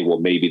others say, well,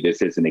 maybe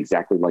this isn't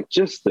exactly like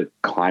just the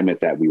climate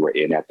that we were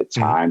in at the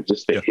time,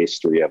 just the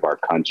history of our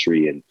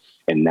country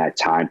and that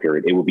time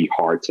period, it would be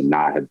hard to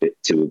not have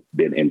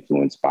been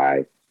influenced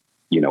by,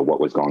 you know,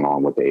 what was going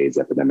on with the AIDS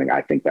epidemic.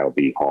 I think that would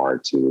be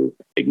hard to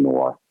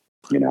ignore,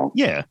 you know?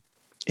 Yeah.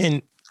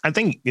 And I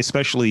think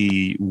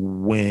especially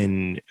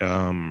when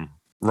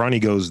Ronnie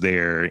goes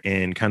there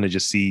and kind of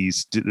just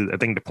sees, I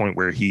think the point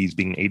where he's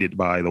being aided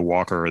by the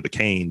walker or the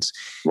canes,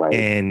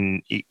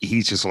 and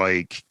he's just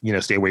like, you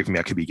know, stay away from me,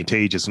 I could be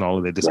contagious and all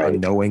of that, this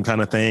unknowing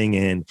kind of thing.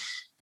 And,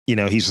 you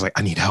know, he's just like,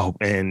 I need help,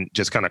 and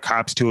just kind of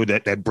cops to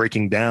it. That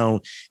breaking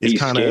down is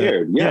kind of,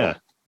 and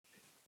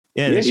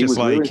it's just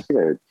like,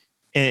 really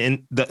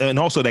and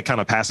also that kind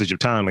of passage of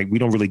time, like we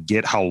don't really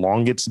get how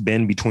long it's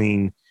been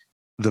between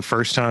the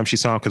first time she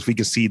saw him, because we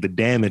could see the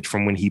damage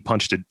from when he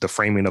punched the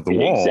framing of the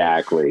wall.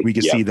 Exactly. We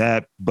could see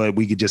that, but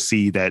we could just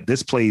see that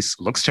this place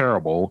looks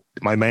terrible.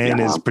 My man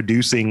is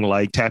producing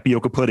like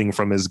tapioca pudding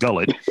from his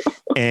gullet,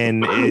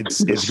 and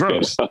it's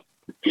gross.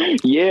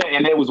 Yeah,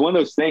 and it was one of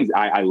those things.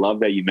 I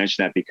love that you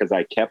mentioned that, because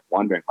I kept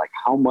wondering like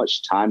how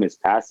much time is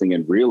passing,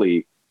 and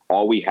really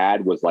all we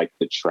had was like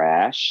the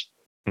trash,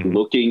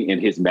 looking in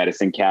his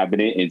medicine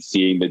cabinet and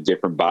seeing the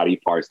different body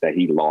parts that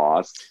he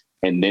lost,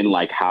 and then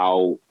like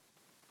how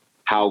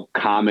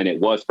common it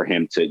was for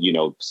him to, you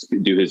know,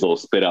 do his little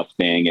spit up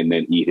thing and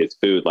then eat his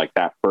food. Like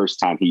that first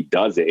time he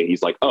does it,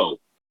 he's like, oh,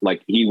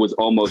 like he was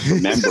almost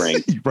remembering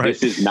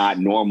this is not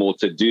normal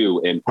to do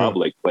in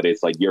public, but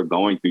it's like you're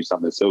going through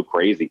something so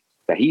crazy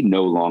that he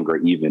no longer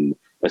even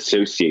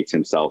associates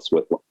himself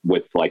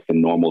with like the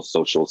normal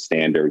social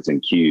standards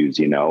and cues,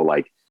 you know,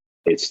 like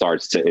it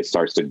starts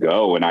to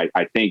go. And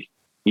I think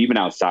even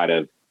outside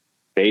of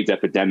the AIDS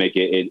epidemic,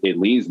 it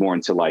leans more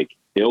into like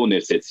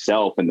illness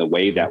itself, and the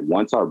way that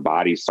once our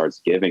body starts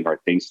giving or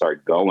things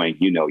start going,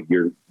 you know,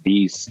 you're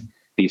these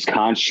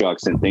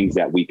constructs and things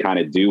that we kind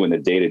of do in the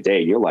day to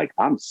day, you're like,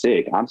 I'm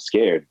sick, I'm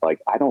scared, like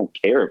I don't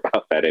care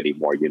about that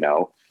anymore, you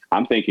know,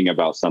 I'm thinking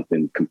about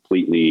something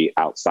completely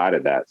outside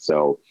of that.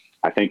 So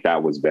I think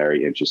that was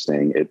very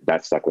interesting.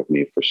 That stuck with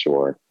me for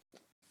sure.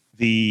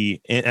 And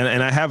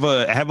I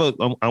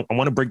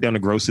want to break down the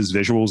Gross's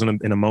visuals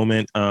in a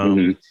moment.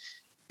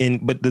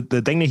 But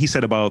the thing that he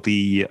said about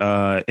the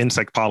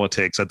insect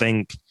politics, I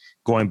think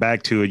going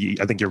back to it,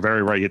 I think you're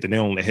very right. You hit the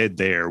nail on the head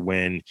there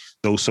when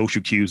those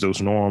social cues,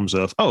 those norms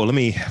of, oh, let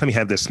me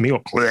have this meal,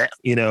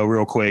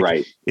 real quick.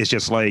 Right. It's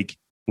just like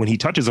when he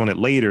touches on it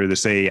later to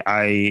say,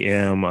 I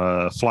am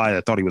a fly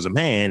that thought he was a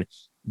man.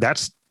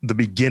 That's the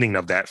beginning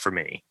of that for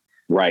me.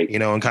 Right.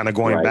 And kind of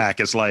going back,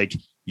 it's like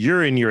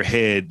you're in your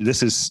head.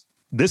 This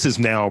is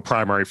now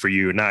primary for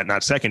you,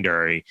 not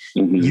secondary.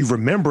 Mm-hmm. You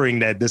remembering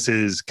that this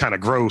is kind of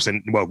gross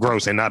and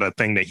not a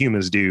thing that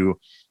humans do.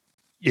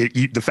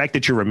 The fact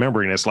that you're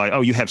remembering, it's like,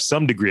 oh, you have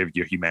some degree of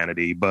your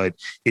humanity, but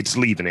it's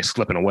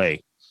slipping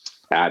away.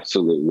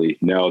 Absolutely.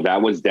 No,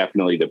 that was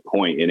definitely the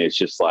point. And it's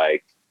just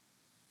like,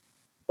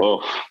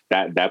 oh,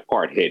 that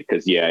part hit.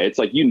 Cause it's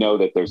like,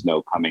 that there's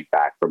no coming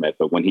back from it.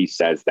 But when he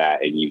says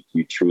that and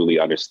you truly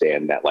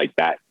understand that,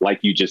 like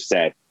you just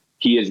said,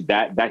 he is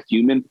that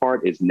human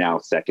part is now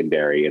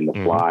secondary and the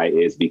fly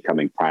is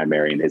becoming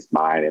primary in his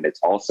mind. And it's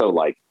also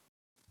like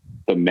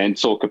the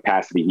mental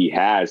capacity he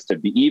has to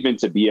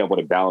be able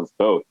to balance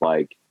both.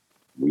 Like,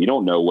 we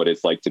don't know what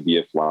it's like to be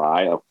a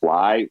fly. A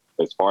fly,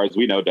 as far as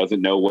we know,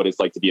 doesn't know what it's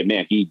like to be a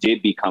man. He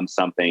did become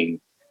something,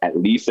 at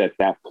least at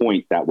that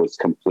point, that was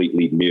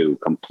completely new,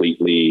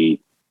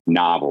 completely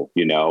novel.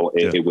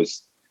 It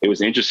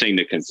was interesting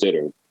to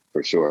consider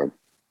for sure.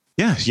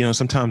 Yeah,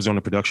 sometimes on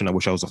the production, I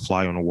wish I was a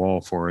fly on the wall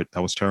for it.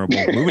 That was terrible.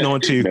 Moving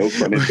on to no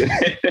pun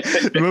intended.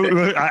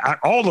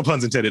 All the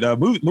puns intended.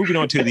 Moving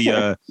on to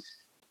the.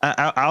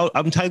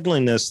 I'm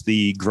titling this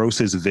the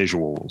grossest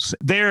visuals.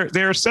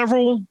 There are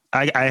several.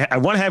 I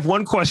want to have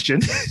one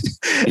question,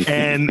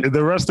 and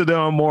the rest of them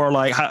are more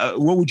like,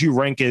 what would you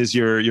rank as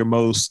your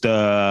most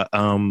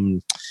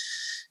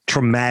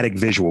traumatic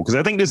visual? Because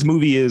I think this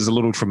movie is a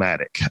little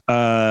traumatic.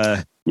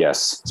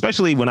 Yes,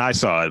 especially when I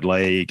saw it.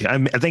 Like I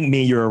think me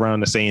and you're around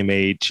the same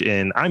age,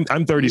 and I'm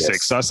 36,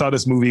 yes. So I saw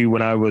this movie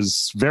when I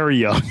was very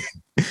young.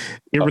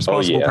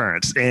 Irresponsible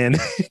parents, and.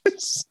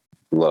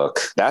 Look,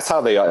 that's how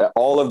they are.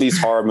 All of these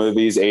horror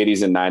movies,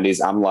 80s and 90s.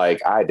 I'm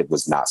like, I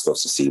was not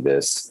supposed to see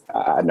this.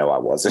 I know I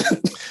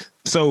wasn't.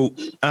 So,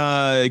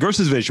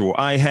 grossest visual.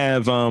 I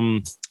have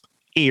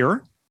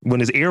ear,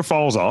 when his ear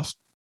falls off.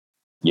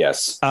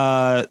 Yes.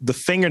 The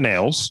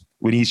fingernails,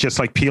 when he's just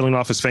like peeling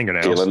off his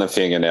fingernails. Peeling the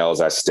fingernails.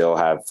 I still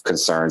have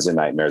concerns and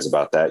nightmares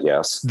about that.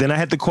 Yes. Then I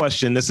had the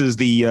question. This is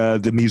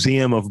the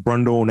Museum of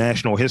Brundle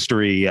National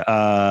History.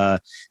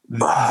 To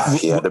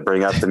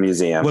bring up the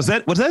museum. Was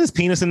that his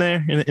penis in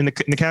there in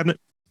the cabinet?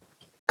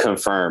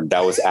 Confirmed.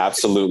 That was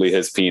absolutely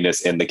his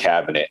penis in the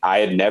cabinet. I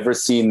had never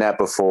seen that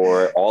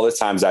before. All the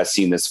times I've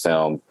seen this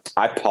film,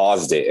 I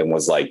paused it and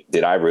was like,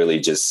 did I really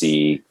just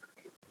see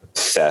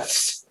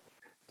Seth's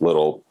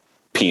little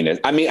penis?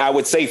 I mean, I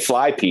would say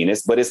fly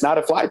penis, but it's not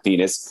a fly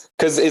penis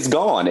because it's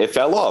gone. It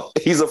fell off.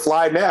 He's a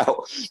fly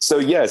now. So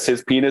yes,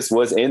 his penis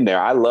was in there.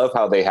 I love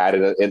how they had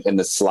it in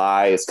the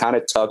slide. It's kind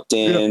of tucked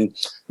in,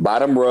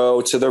 bottom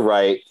row to the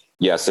right.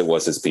 Yes, it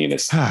was his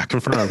penis.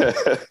 Confirmed.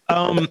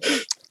 I'm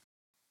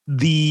going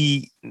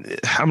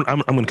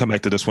to come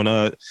back to this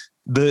one.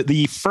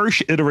 The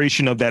first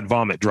iteration of that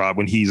vomit drop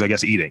when he's, I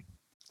guess, eating.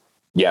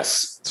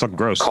 Yes. It's fucking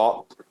gross.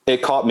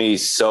 It caught me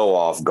so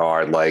off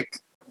guard. Like,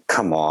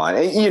 come on.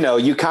 And,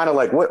 you kind of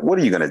like, what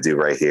are you going to do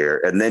right here?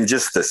 And then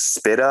just the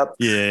spit up.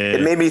 Yeah.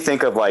 It made me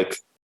think of like,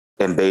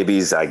 and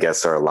babies, I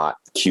guess, are a lot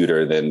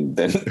cuter than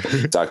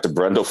Dr.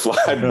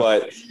 Brundlefly.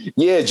 But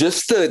yeah,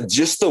 just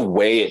the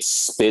way it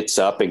spits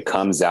up and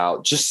comes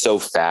out just so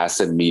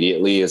fast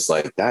immediately is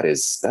like,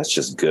 that's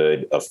just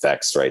good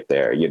effects right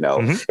there.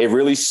 It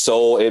really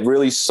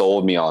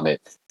sold me on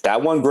it.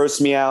 That one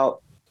grossed me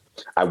out.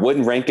 I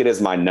wouldn't rank it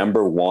as my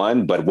number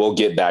one, but we'll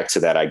get back to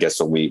that, I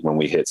guess, when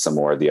we hit some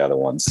more of the other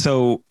ones.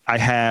 So I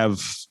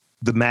have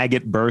the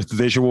maggot birth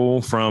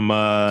visual from,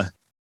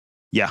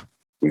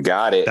 You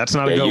got it. That's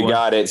not a good one. You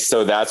got it.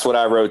 So that's what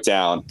I wrote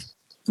down.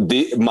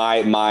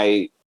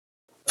 My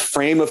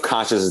frame of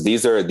consciousness,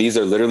 these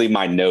are literally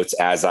my notes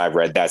as I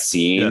read that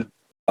scene. Yeah.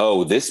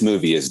 Oh, this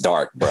movie is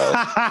dark, bro.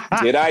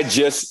 Did I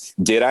just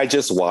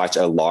watch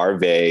a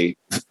larvae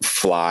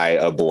fly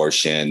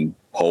abortion?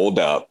 Hold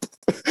up.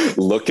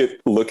 Look at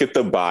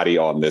the body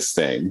on this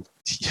thing.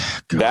 Yeah,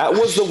 that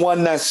was the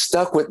one that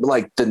stuck with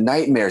like the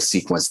nightmare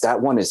sequence.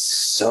 That one is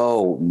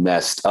so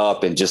messed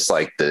up, and just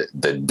like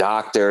the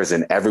doctors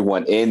and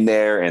everyone in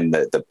there and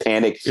the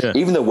panic,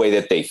 even the way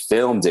that they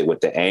filmed it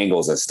with the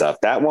angles and stuff.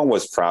 That one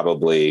was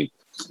probably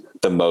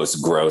the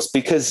most gross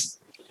because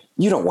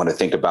you don't want to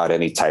think about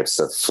any types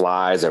of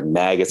flies or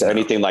maggots or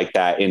anything like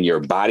that in your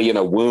body in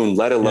a wound,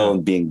 let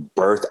alone being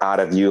birthed out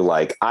of you.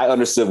 Like, I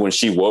understood when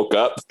she woke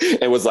up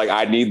and was like,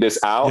 I need this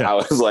out. Yeah. I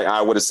was like,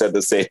 I would have said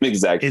the same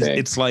exact thing.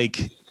 It's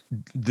like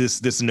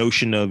this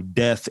notion of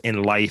death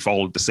and life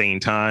all at the same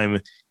time.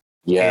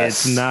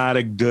 Yes. It's not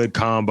a good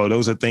combo.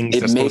 Those are things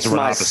it makes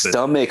my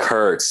stomach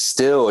hurt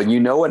still. And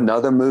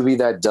another movie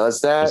that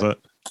does that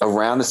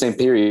around the same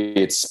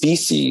period,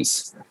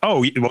 Species.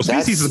 Oh, well,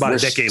 Species is about a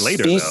decade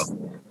later,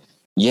 though.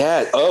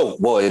 Yeah. Oh,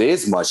 well, it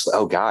is much.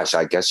 Oh, gosh,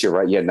 I guess you're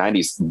right. Yeah.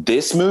 90s.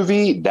 This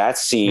movie, that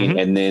scene,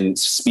 and then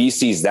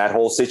Species, that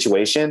whole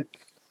situation,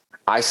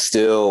 I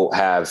still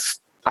have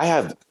I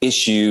have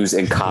issues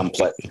and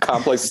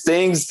complex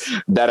things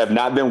that have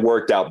not been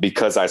worked out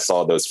because I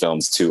saw those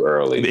films too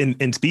early.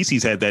 And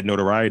Species had that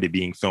notoriety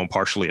being filmed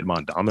partially at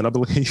Mondawmin, I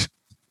believe.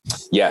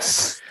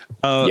 Yes.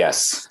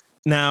 Yes.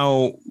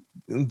 Now,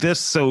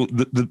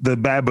 the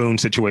baboon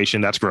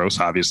situation, that's gross,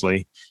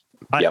 obviously.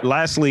 Yep.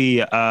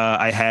 Lastly,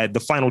 I had the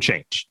final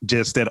change,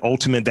 just that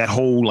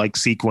whole like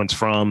sequence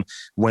from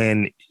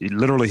when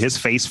literally his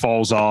face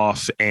falls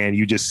off and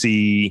you just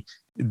see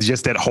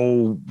just that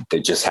whole.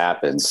 It just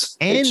happens.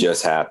 It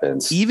just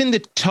happens. Even the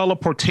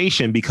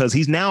teleportation, because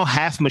he's now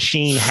half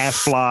machine, half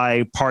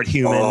fly, part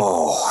human.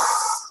 Oh.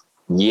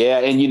 Yeah.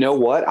 And you know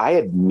what?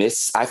 I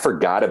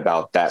forgot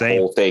about that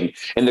whole thing.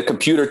 And the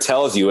computer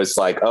tells you, it's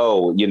like,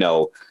 oh,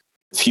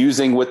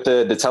 fusing with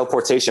the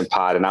teleportation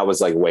pod. And I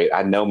was like, wait,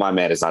 I know my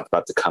man is not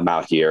about to come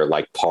out here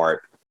like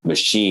part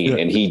machine.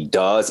 And he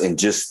does. And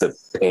just the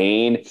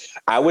pain,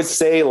 I would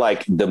say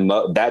like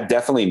that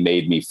definitely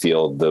made me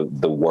feel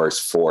the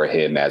worst for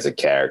him as a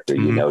character,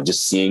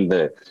 just seeing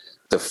the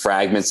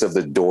fragments of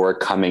the door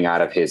coming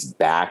out of his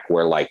back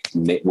where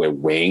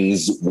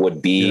wings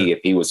would be if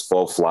he was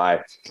full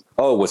fly.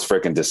 Oh, it was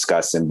freaking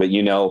disgusting. But,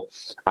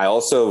 I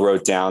also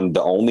wrote down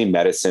the only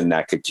medicine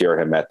that could cure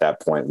him at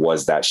that point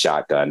was that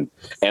shotgun.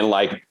 And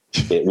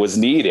it was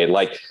needed.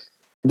 Like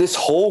this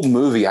whole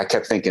movie, I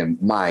kept thinking,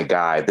 my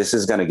God, this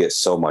is going to get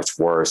so much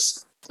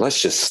worse.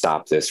 Let's just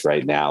stop this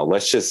right now.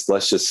 Let's just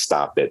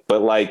stop it.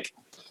 But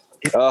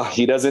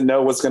he doesn't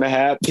know what's going to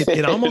happen.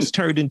 It almost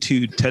turned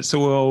into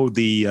Tetsuo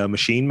the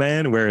Machine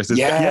Man, whereas this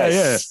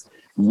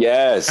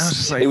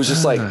Yes. It was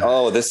just like,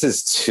 oh, this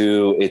is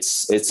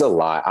it's a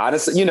lot.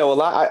 Honestly, a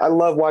lot. I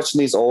love watching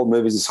these old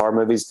movies, these horror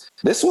movies.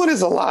 This one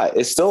is a lot.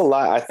 It's still a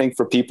lot, I think,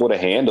 for people to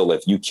handle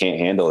if you can't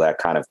handle that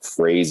kind of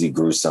crazy,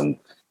 gruesome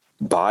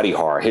body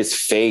horror. His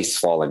face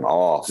falling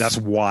off. That's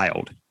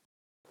wild.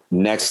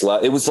 Next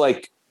level. It was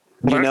like,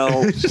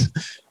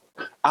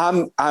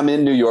 I'm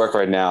in New York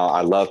right now.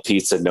 I love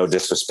pizza. No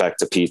disrespect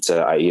to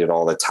pizza. I eat it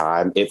all the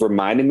time. It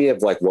reminded me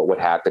of what would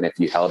happen if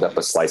you held up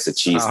a slice of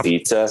cheese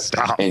pizza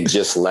and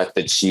just let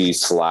the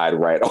cheese slide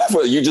right off.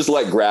 You just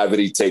let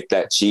gravity take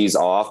that cheese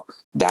off.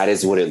 That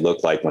is what it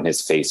looked like when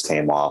his face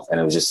came off.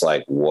 And it was just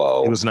like,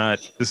 whoa. It was not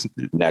this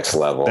next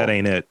level. That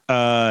ain't it.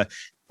 And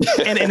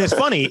it's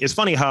funny. It's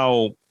funny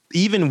how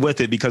even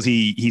with it, because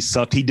he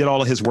sucked. He did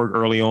all of his work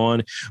early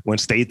on when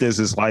Stathis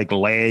is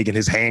leg and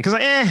his hand. Cause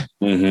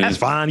that's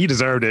fine. You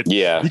deserved it.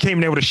 Yeah. You came in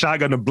there with a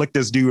shotgun to blick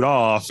this dude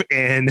off.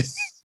 And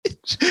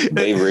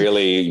they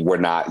really were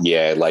not.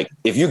 Yeah. Like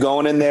if you're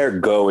going in there,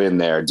 go in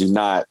there. Don't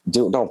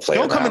play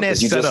around. Don't come in there.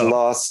 You just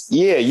lost.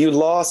 Yeah. You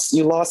lost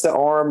an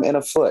arm and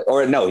a foot,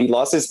 or no, he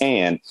lost his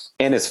hand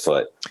and his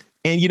foot.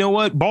 And you know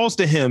what? Balls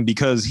to him,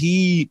 because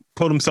he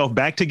put himself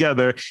back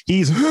together.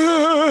 He's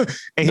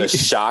the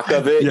shock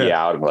of it.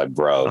 Yeah, I was like,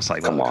 bro, I was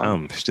like, come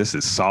on. This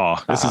is Saw.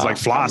 This is like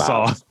Fly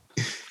Saw.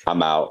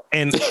 I'm out.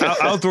 And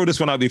I'll throw this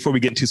one out before we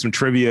get into some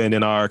trivia and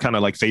then our kind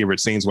of like favorite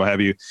scenes, what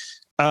have you.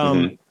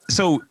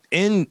 So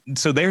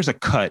there's a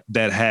cut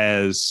that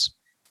has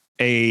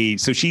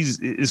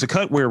it's a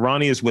cut where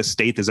Ronnie is with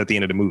Stathis at the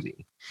end of the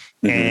movie,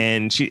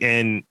 and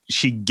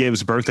she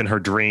gives birth in her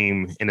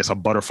dream, and it's a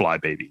butterfly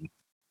baby.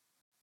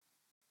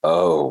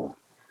 Oh,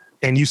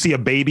 and you see a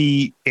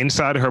baby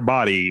inside of her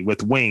body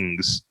with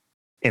wings,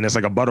 and it's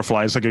like a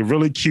butterfly. It's like a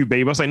really cute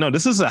baby. I was like, no,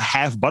 this is a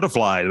half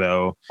butterfly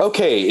though.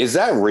 Okay. Is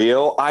that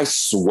real? I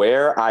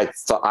swear. I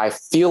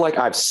feel like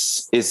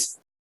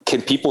can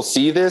people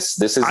see this?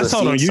 This is I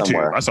saw it on YouTube.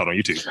 Somewhere. I saw it on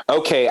YouTube.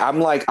 Okay.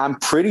 I'm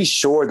pretty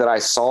sure that I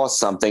saw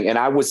something, and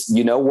I was,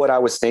 what I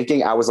was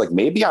thinking? I was like,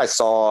 maybe I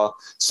saw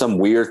some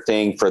weird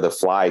thing for The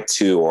Fly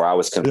 2, or I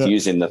was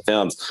confusing the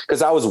films,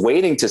 because I was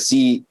waiting to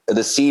see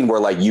the scene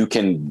where you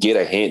can get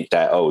a hint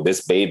that, oh,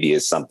 this baby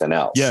is something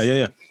else.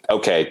 Yeah.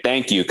 Okay.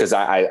 Thank you. Cause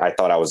I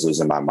thought I was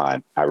losing my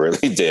mind. I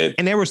really did.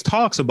 And there was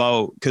talks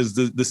about, cause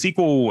the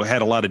sequel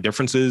had a lot of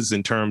differences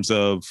in terms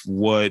of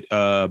what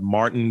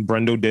Martin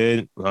Brando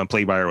did,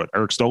 played by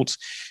Eric Stoltz.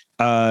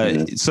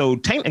 So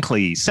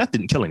technically Seth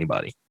didn't kill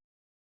anybody.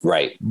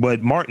 Right.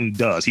 But Martin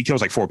does. He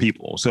kills like 4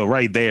 people. So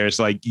right there, it's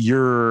like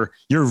you're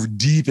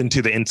deep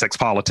into the insects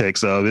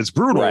politics of it's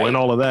brutal and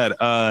all of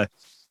that.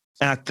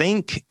 I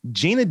think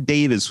Gina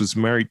Davis was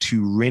married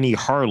to Rennie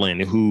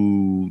Harlin,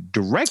 who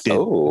directed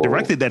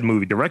that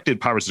movie, directed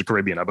Pirates of the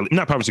Caribbean. I believe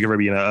not Pirates of the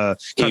Caribbean.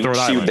 Cutthroat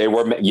Island. They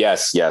were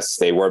yes,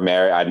 they were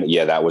married.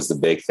 That was the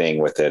big thing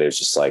with it. It was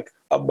just like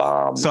a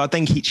bomb. So I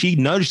think she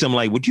nudged him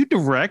like, "Would you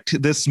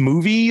direct this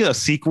movie, a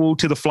sequel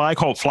to The Fly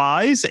called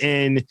Flies?"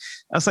 And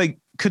I was like,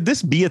 "Could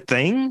this be a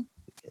thing?"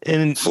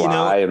 And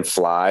and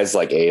flies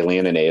like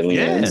Alien and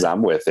Aliens. Yeah.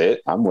 I'm with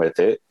it.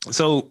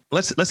 So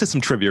let's hit some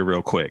trivia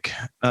real quick.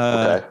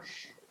 Okay.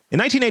 In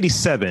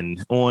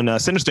 1987, on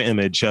Sinister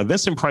Image,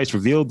 Vincent Price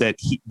revealed that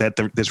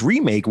this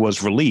remake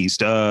was released.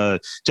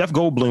 Jeff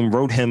Goldblum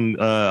wrote him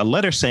a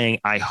letter saying,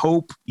 "I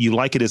hope you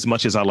like it as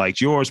much as I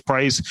liked yours."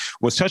 Price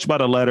was touched by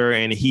the letter,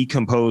 and he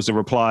composed a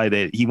reply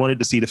that he wanted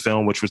to see the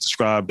film, which was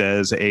described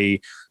as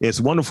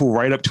it's wonderful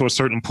right up to a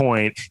certain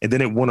point, and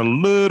then it went a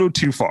little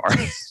too far.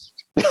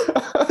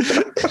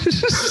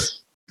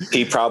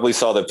 He probably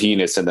saw the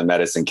penis in the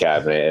medicine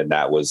cabinet, and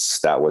that was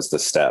the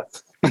step.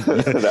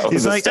 That was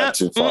He's a like, step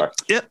too far.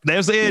 Yep,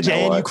 there's the edge,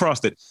 and you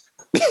crossed it.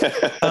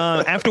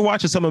 After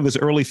watching some of his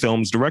early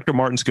films, director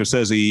Martin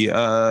Scorsese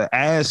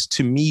asked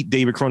to meet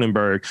David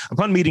Cronenberg.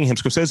 Upon meeting him,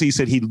 Scorsese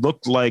said he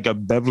looked like a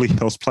Beverly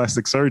Hills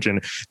plastic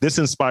surgeon. This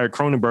inspired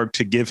Cronenberg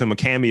to give him a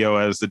cameo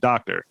as the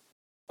doctor.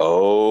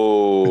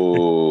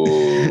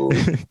 Oh,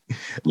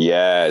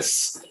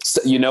 yes.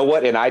 So, you know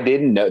what? And I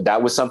didn't know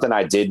that was something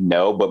I did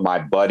know, but my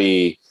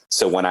buddy.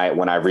 So when I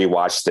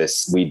rewatched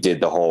this, we did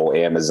the whole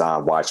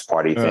Amazon watch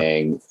party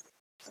thing.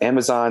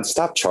 Amazon,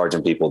 stop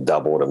charging people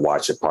double to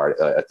watch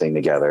a thing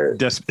together.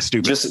 That's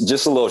stupid.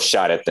 Just a little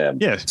shot at them.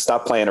 Yeah.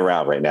 Stop playing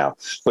around right now.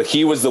 But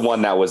he was the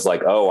one that was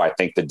like, oh, I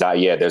think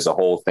there's a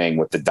whole thing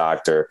with the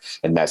doctor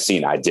in that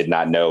scene. I did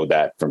not know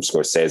that from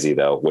Scorsese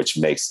though, which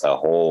makes a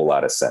whole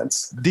lot of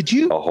sense.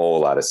 A whole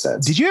lot of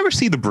sense. Did you ever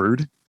see The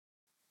Brood?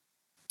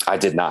 I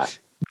did not.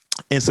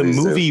 It's a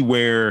movie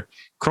where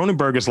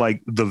Cronenberg is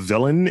like the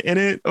villain in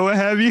it, or what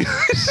have you.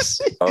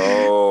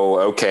 Oh,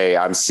 okay.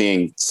 I'm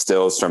seeing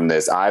stills from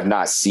this. I've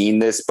not seen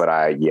this, but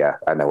I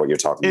know what you're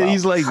talking about.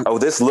 He's like, oh,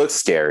 this looks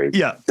scary.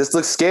 Yeah. This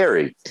looks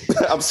scary.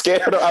 I'm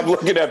scared.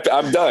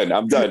 I'm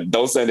done.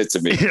 Don't send it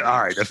to me.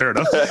 All right. Fair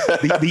enough.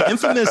 The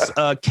infamous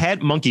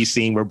cat monkey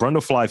scene where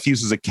Brundlefly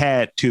fuses a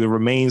cat to the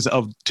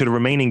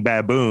remaining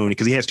baboon,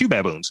 because he has two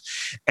baboons,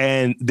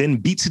 and then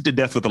beats it to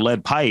death with a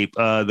lead pipe.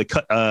 The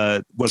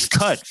cut was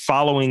cut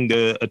following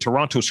a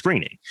Toronto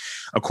screening.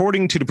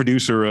 According to the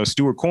producer,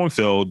 Stuart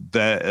Cornfield,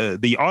 that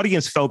the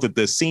audience felt that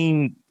the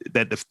scene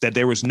that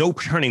there was no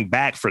turning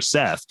back for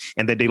Seth,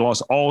 and that they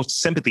lost all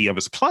sympathy of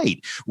his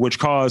plight, which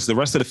caused the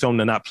rest of the film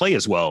to not play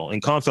as well.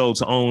 In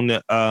Cornfield's own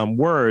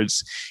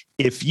words,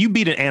 if you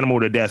beat an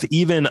animal to death,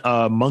 even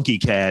a monkey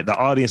cat, the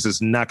audience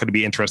is not going to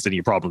be interested in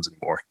your problems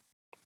anymore.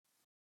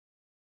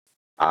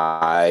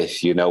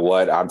 You know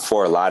what? I'm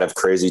for a lot of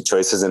crazy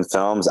choices in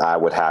films. I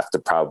would have to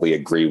probably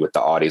agree with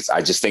the audience.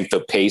 I just think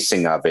the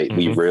pacing of it,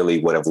 we really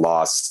would have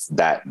lost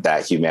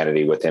that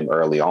humanity with him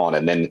early on.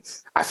 And then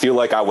I feel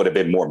like I would have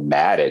been more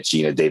mad at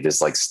Geena Davis,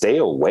 like, stay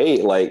away,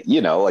 like,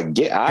 get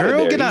out of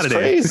there. Get out of there.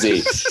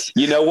 Crazy.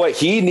 You know what?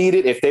 He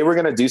needed, if they were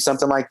going to do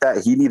something like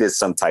that, he needed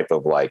some type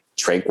of like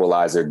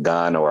tranquilizer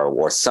gun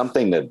or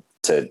something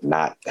to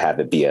not have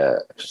it be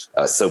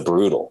so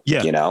brutal.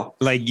 Yeah.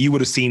 Like you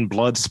would have seen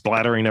blood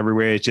splattering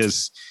everywhere. It's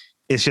just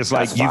That's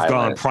like you've violent.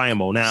 gone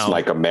primal now. It's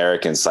like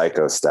American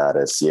Psycho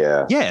status.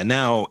 Yeah. Yeah.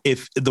 Now,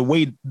 if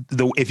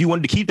you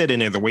wanted to keep that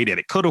in there, the way that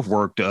it could have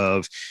worked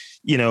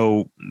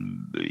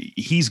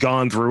he's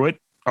gone through it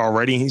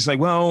already. He's like,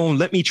 well,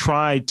 let me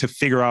try to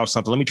figure out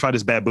something. Let me try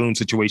this baboon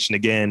situation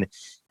again.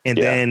 And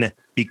then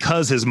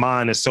because his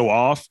mind is so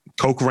off,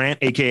 Coke Rant,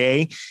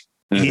 AKA,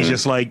 he's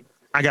just like,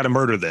 I got to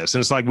murder this. And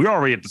it's like, we're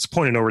already at this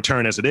point of no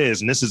return as it is.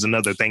 And this is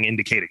another thing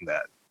indicating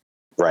that.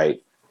 Right.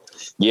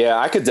 Yeah,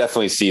 I could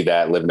definitely see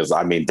that.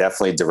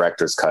 Definitely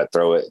director's cut.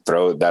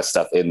 Throw that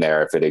stuff in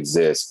there if it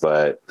exists.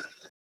 But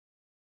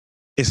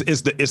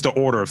it's the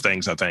order of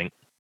things, I think.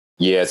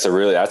 Yeah,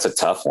 that's a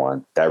tough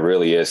one. That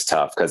really is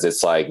tough because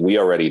it's like we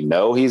already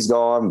know he's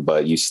gone,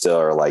 but you still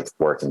are like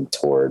working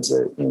towards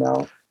it,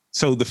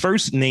 So the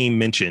first name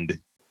mentioned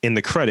in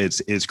the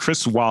credits is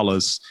Chris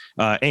Wallace,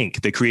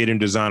 Inc., the creator and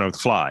designer of The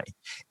Fly.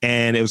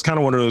 And it was kind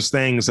of one of those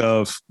things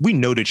of, we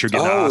know that you're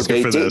getting an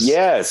Oscar for this.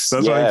 Yes. So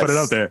that's why I put it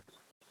up there.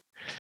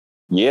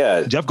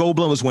 Yeah. Jeff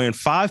Goldblum was wearing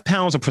 5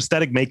 pounds of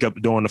prosthetic makeup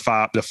during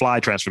the Fly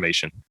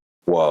transformation.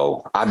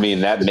 Whoa.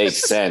 That makes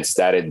sense.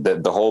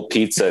 The whole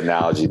pizza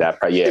analogy,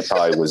 it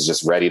probably was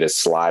just ready to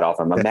slide off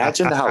him.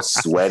 Imagine how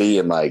sweaty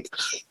and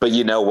but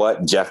you know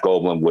what? Jeff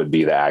Goldblum would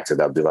be the actor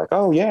that would be like,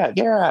 oh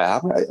yeah.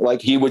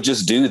 Like he would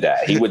just do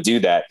that. He would do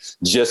that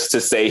just to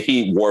say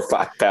he wore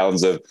 5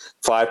 pounds of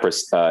fly,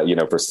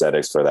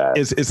 prosthetics for that.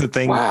 It's the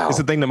thing. Wow. It's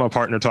the thing that my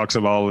partner talks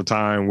about all the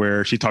time,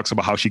 where she talks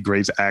about how she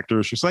grades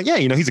actors. She's like, yeah,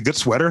 he's a good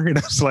sweater.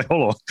 It's like,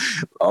 hold on.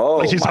 Oh,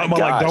 like she's talking about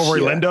like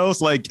Delroy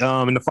Lindos,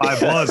 in the Five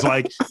Bloods.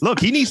 Like,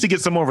 look, he needs to get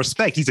some more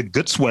respect. He's a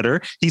good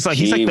sweater. He's like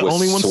the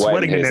only one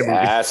sweating his in that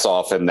movie. Ass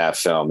off in that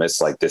film.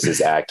 It's like, this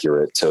is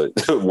accurate to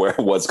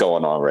what's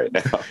going on right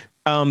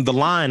now. The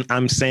line,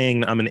 I'm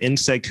saying I'm an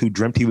insect who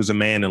dreamt he was a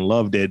man and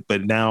loved it,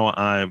 but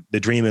now the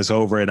dream is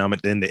over and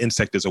the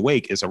insect is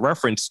awake, is a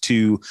reference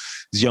to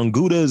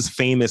Zyanguda's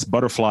famous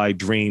butterfly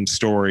dream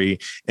story,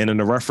 and in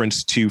a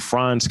reference to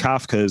Franz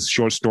Kafka's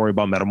short story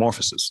about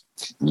metamorphosis.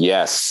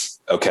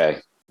 Yes. Okay.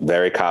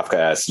 Very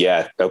Kafka-esque.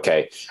 Yeah.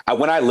 Okay.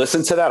 When I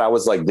listened to that, I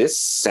was like, this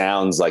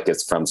sounds like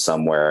it's from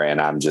somewhere, and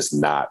I'm just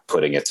not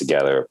putting it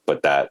together.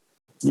 But that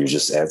you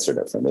just answered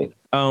it for me.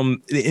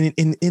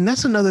 And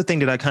that's another thing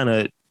that I kind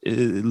of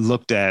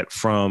looked at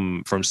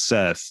from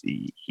Seth.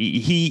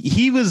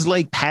 He was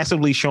like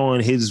passively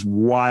showing his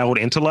wild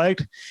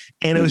intellect,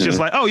 and it was just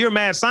like, oh, you're a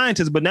mad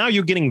scientist, but now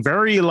you're getting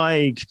very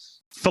like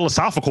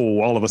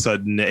philosophical all of a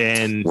sudden,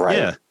 and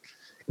yeah.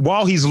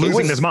 While he's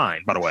losing his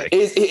mind, by the way.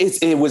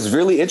 It was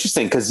really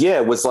interesting because,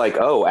 it was like,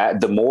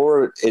 the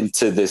more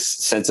into this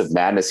sense of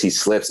madness he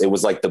slips, it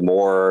was like the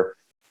more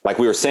like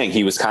we were saying,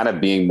 he was kind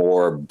of being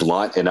more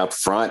blunt and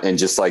upfront, and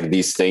just like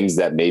these things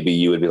that maybe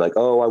you would be like,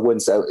 oh, I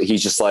wouldn't say.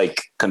 He's just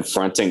like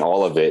confronting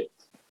all of it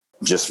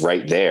just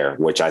right there,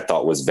 which I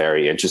thought was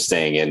very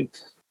interesting. And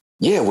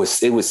yeah, it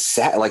was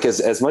sad. Like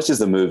as much as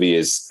the movie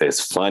is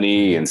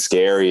funny and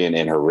scary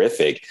and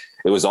horrific,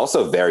 it was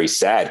also very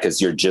sad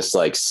because you're just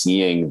like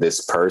seeing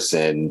this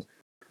person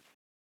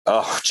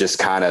just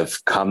kind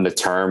of come to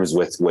terms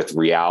with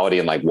reality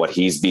and like what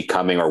he's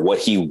becoming or what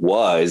he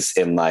was.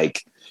 And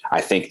like, I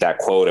think that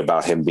quote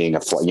about him being a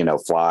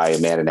fly, a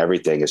man and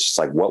everything, it's just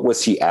like, what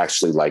was he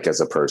actually like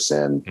as a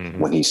person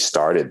when he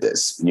started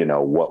this?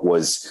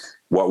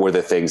 What were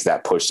the things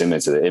that pushed him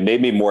into it? It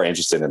made me more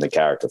interested in the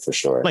character for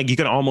sure. Like you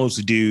could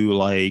almost do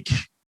like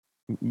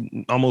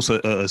almost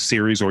a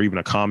series or even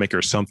a comic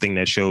or something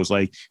that shows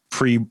like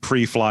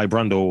pre-Fly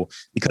Brundle,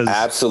 because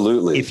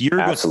absolutely, if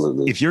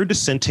you're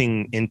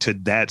dissenting into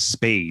that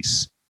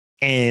space,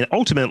 and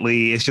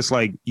ultimately it's just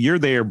like you're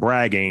there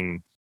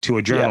bragging to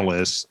a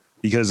journalist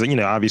because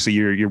obviously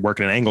you're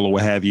working an angle or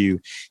what have you.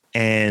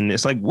 And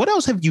it's like, what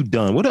else have you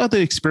done? What other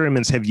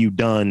experiments have you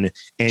done?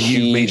 And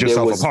you made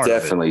yourself a part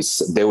of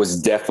it. There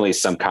was definitely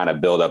some kind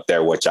of build up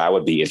there, which I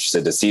would be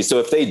interested to see. So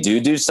if they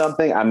do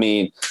something, I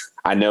mean,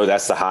 I know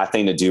that's the hot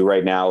thing to do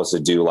right now is to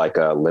do like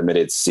a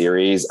limited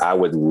series. I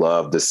would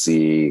love to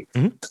see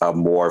a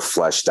more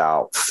fleshed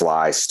out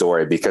Fly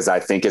story, because I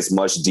think it's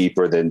much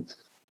deeper than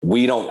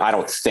we know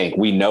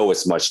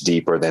it's much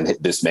deeper than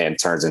this man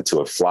turns into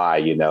a fly,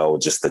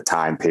 just the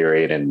time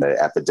period and the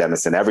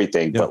epidemics and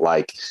everything. But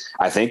like,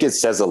 I think it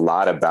says a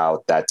lot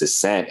about that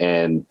descent.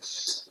 And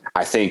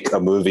I think a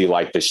movie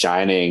like The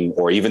Shining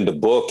or even the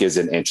book is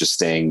an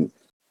interesting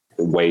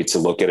way to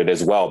look at it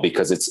as well,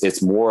 because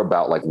it's more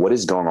about like, what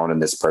is going on in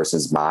this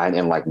person's mind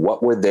and like,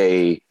 what were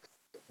they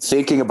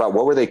thinking about?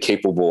 What were they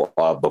capable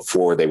of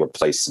before they were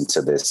placed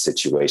into this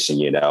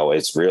situation?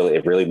 It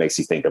really makes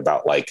you think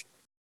about like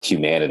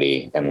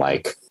humanity and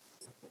like,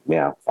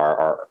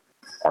 our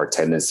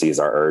tendencies,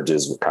 our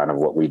urges, kind of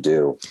what we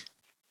do.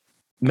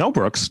 Mel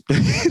Brooks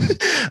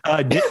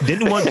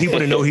didn't want people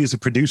to know he was a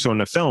producer on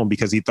the film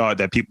because he thought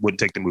that people wouldn't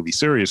take the movie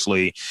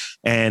seriously.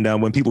 And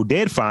when people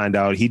did find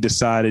out, he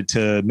decided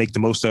to make the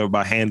most of it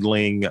by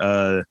handing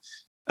out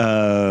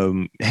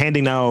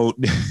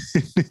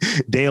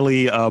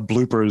daily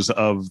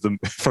bloopers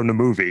from the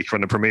movie,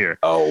 from the premiere.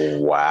 Oh,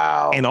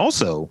 wow. And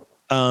also,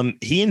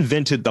 he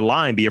invented the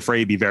line, "Be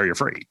afraid, be very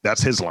afraid."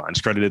 That's his line.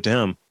 It's credited to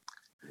him.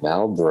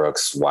 Mel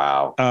Brooks.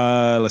 Wow.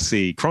 Let's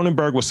see.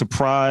 Cronenberg was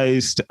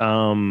surprised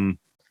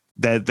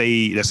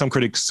that some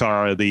critics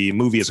saw the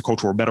movie as a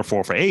cultural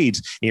metaphor for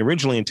AIDS. He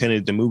originally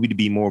intended the movie to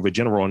be more of a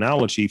general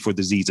analogy for the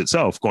disease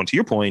itself. Going to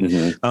your point,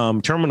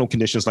 terminal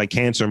conditions like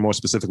cancer, more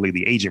specifically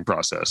the aging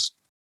process.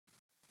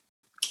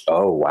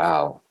 Oh,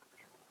 wow.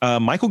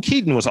 Michael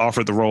Keaton was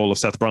offered the role of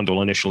Seth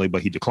Brundle initially,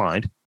 but he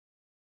declined.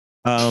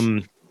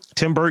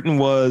 Tim Burton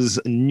was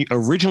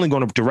originally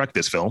going to direct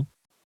this film.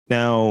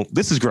 Now,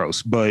 this is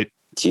gross, but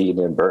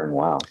Keaton and Burton,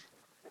 wow.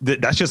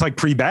 That's just like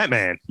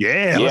pre-Batman.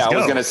 Yeah, I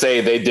was going to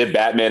say they did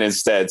Batman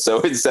instead. So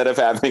instead of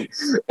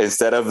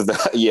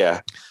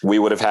we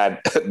would have had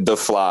The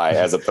Fly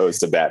as opposed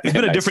to Batman.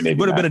 It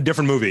would have been a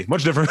different movie,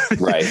 much different.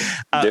 Right.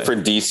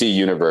 Different DC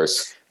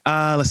universe.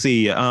 Let's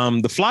see.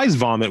 The Fly's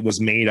vomit was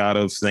made out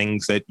of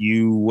things that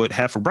you would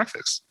have for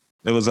breakfast.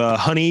 It was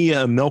honey,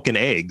 milk, and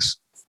eggs.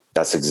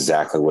 That's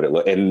exactly what it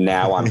looked. And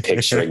now I'm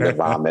picturing the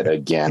vomit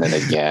again and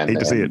again. Hate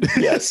to see it.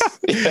 Yes.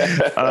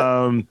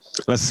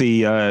 Let's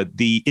see.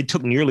 It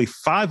took nearly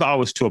 5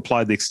 hours to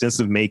apply the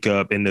extensive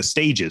makeup and the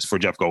stages for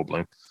Jeff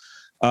Goldblum.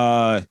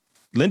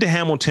 Linda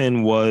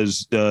Hamilton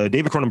was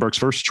David Cronenberg's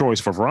first choice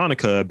for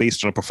Veronica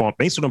based on a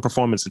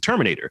performance in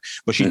Terminator,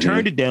 but she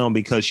turned it down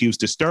because she was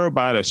disturbed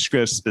by the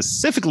script,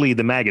 specifically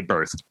the maggot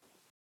birth.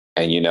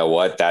 And you know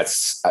what?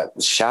 That's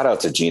shout out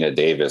to Geena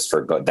Davis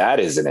that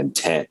is an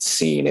intense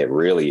scene. It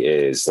really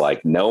is.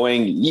 Like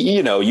knowing,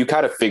 you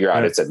kind of figure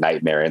out it's a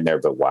nightmare in there,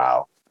 but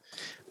wow.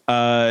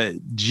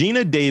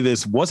 Geena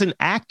Davis wasn't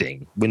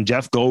acting when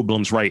Jeff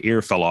Goldblum's right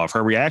ear fell off.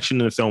 Her reaction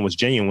to the film was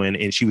genuine,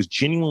 and she was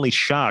genuinely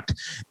shocked.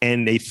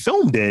 And they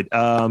filmed it.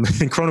 And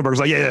Cronenberg was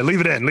like, yeah,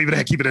 leave it in,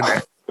 keep it in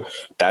there.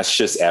 That's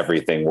just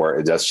everything.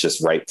 That's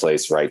just right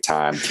place, right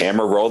time.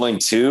 Camera rolling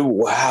too.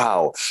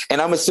 Wow. And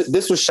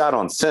this was shot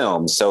on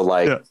film. So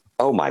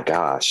oh my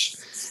gosh.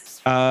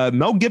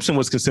 Mel Gibson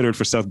was considered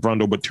for Seth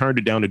Brundle, but turned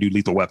it down to do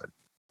Lethal Weapon.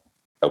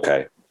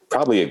 Okay.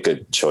 Probably a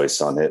good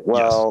choice on it.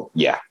 Well,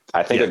 yes.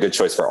 I think a good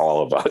choice for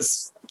all of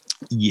us.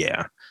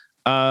 Yeah.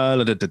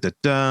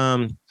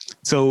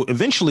 So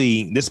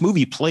eventually this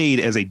movie played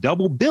as a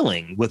double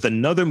billing with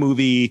another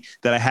movie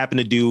that I happened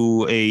to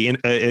do a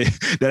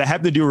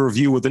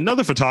review with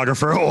another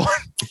photographer on.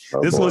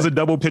 This was a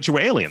double picture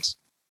with Aliens.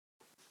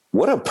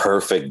 What a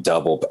perfect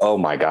double. Oh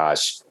my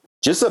gosh.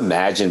 Just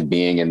imagine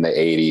being in the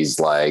 80s,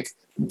 like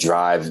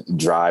drive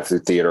through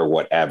theater or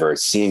whatever,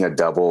 seeing a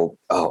double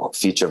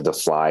feature of The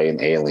Fly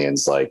and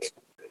Aliens. Like,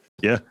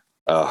 yeah.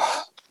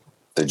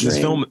 The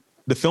dream.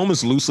 The film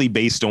is loosely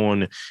based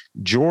on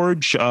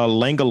George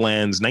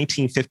Langeland's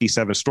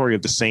 1957 story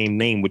of the same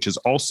name, which is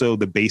also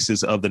the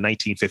basis of the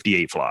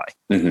 1958 Fly.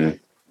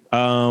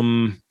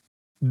 Mm-hmm.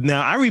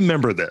 Now, I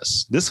remember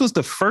this. This was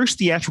the first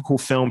theatrical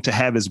film to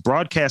have its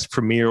broadcast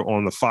premiere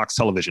on the Fox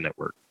television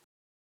network.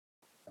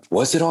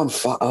 Was it on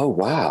Fox? Oh,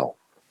 wow.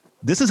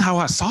 This is how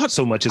I saw it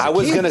so much as a kid. I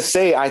was going to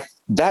say,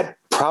 that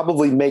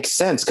probably makes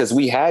sense because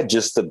we had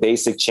just the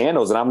basic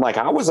channels. And I'm like,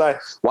 how was I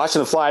watching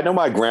The Fly? I know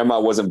my grandma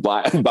wasn't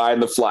buying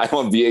The Fly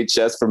on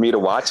VHS for me to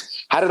watch.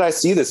 How did I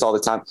see this all the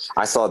time?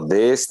 I saw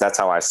this. That's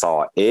how I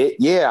saw it.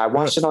 Yeah, I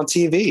watched it on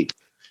TV.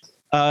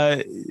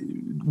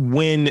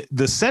 When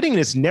the setting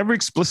is never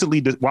explicitly,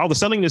 while the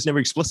setting is never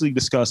explicitly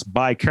discussed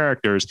by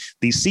characters,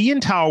 the CN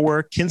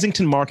Tower,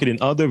 Kensington Market,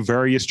 and other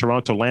various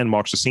Toronto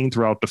landmarks are seen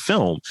throughout the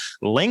film.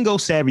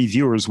 Lingo-savvy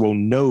viewers will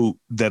note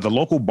that the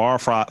local bar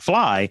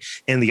Fly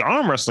in the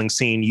arm wrestling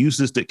scene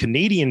uses the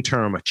Canadian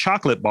term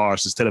chocolate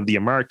bars instead of the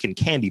American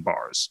candy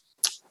bars.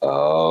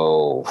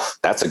 Oh,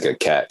 that's a good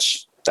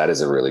catch. That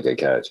is a really good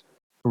catch.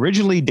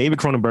 Originally, David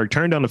Cronenberg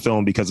turned down the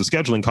film because of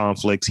scheduling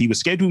conflicts. He was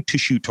scheduled to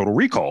shoot Total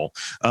Recall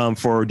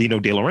for Dino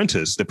De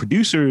Laurentiis. The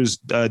producers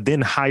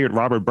then hired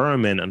Robert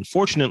Berman.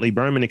 Unfortunately,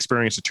 Berman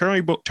experienced a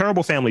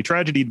terrible family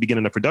tragedy at the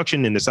beginning of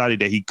production and decided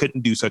that he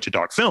couldn't do such a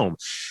dark film.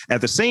 At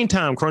the same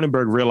time,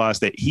 Cronenberg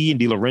realized that he and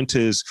De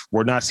Laurentiis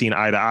were not seeing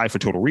eye to eye for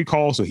Total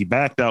Recall, so he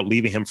backed out,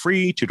 leaving him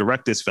free to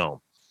direct this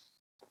film.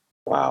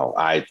 Wow,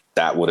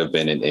 that would have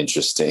been an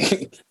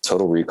interesting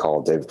Total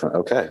Recall, David Cronenberg.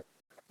 Okay.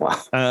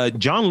 Wow.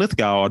 John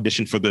Lithgow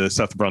auditioned for the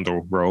Seth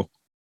Brundle role.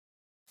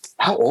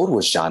 How old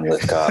was John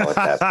Lithgow at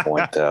that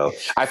point, though?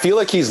 I feel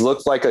like he's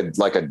looked like a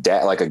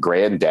dad, like a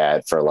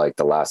granddad for like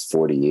the last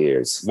 40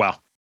 years. Wow,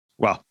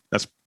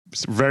 that's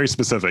very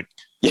specific.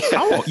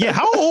 Yeah.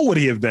 How old would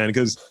he have been?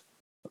 Because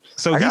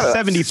he's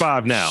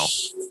 75 now.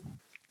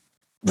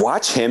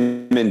 Watch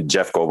him and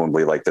Jeff Goldblum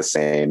be like the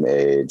same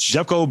age.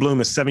 Jeff Goldblum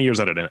is 7 years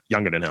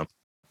younger than him.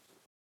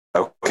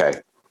 Okay.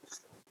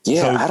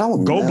 Yeah, so I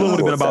don't know. Goldblum would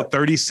have been about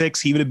 36.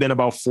 He would have been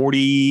about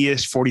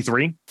 40-ish,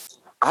 43.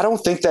 I don't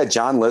think that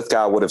John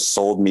Lithgow would have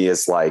sold me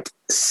as like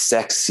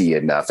sexy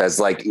enough as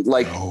like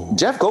no.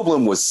 Jeff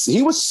Goldblum was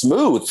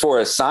smooth for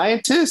a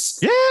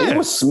scientist. Yeah, he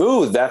was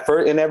smooth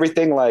and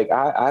everything. Like,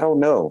 I don't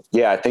know.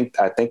 Yeah, I think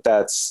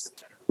that's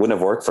wouldn't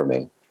have worked for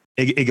me.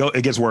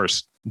 It gets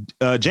worse.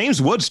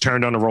 James Woods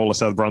turned on the role of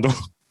Seth Brundle.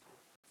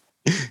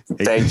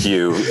 Thank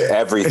you,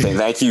 everything.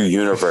 Thank you,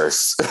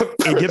 universe.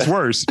 It gets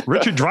worse.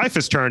 Richard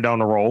Dreyfuss turned down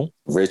the role.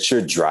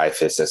 Richard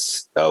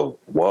Dreyfuss.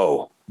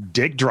 Whoa.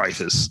 Dick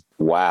Dreyfuss.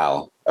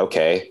 Wow.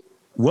 Okay.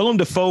 Willem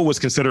Dafoe was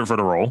considered for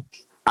the role.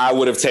 I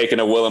would have taken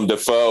a Willem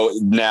Dafoe.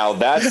 Now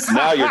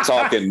you're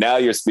talking. Now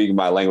you're speaking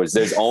my language.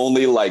 There's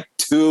only like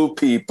two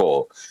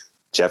people.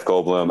 Jeff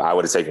Goldblum. I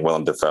would have taken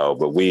Willem Dafoe,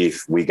 but we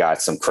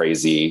got some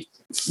crazy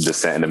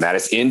descent into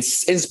madness in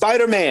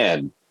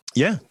Spider-Man.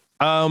 Yeah.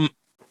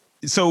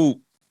 So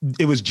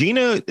it was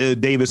Gina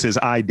Davis's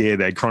idea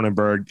that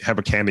Cronenberg have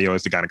a cameo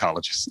as the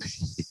gynecologist.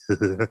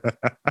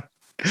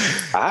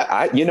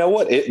 You know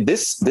what?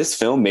 This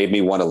film made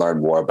me want to learn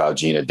more about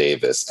Gina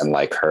Davis and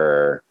like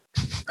her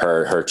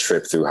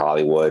trip through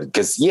Hollywood.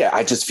 Because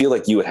I just feel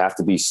like you would have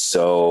to be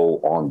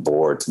so on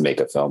board to make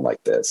a film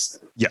like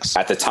this. Yes.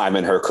 At the time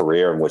in her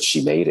career in which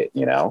she made it,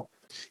 you know?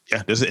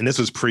 Yeah. This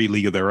was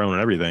pre-League of Their Own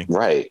and everything.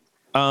 Right.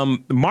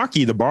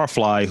 Marky the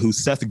Barfly, who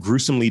Seth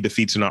gruesomely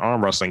defeats in an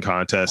arm wrestling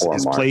contest,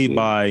 is played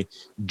by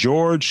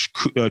George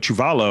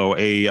Chuvalo,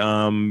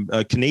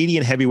 a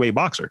Canadian heavyweight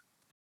boxer.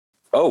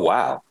 Oh,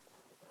 wow.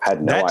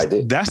 Had no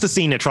idea. That's the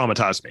scene that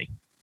traumatized me.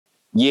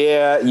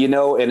 Yeah,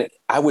 and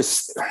I'm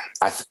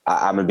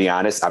going to be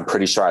honest, I'm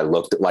pretty sure I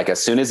looked like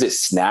as soon as it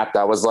snapped,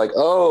 I was like,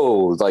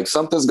 oh, like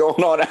something's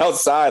going on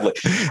outside. Like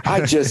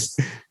I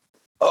just...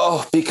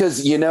 Oh,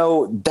 because,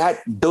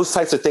 that those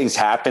types of things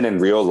happen in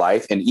real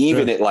life. And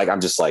even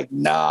I'm just like,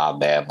 nah,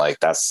 man, like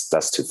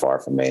that's too far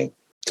for me.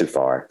 Too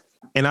far.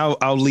 And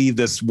I'll leave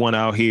this one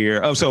out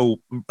here. Oh, so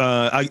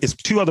it's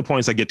two other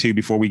points I get to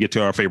before we get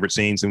to our favorite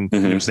scenes and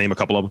just name a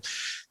couple of them.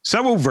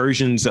 Several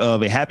versions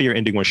of a happier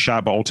ending were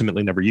shot, but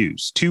ultimately never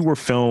used. Two were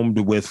filmed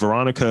with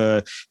when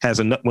Veronica has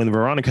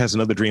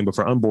another dream of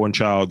her unborn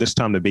child, this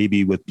time the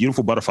baby with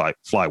beautiful butterfly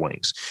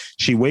wings.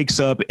 She wakes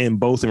up in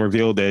both and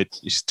revealed that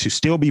to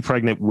still be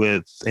pregnant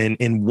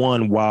in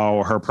one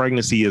while her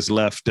pregnancy is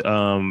left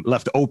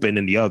open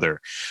in the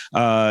other.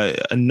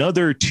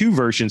 Another two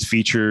versions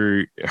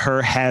feature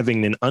her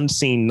having an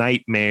unseen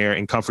nightmare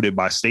and comforted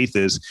by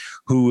Stathis,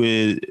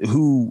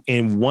 who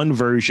in one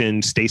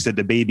version states that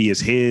the baby is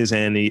his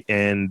and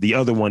the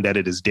other one that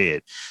it is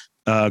dead.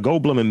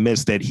 Goldblum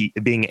admits that he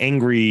being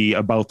angry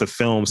about the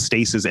film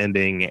Stasis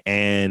ending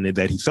and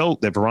that he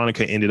felt that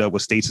Veronica ended up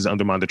with Stasis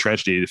undermined the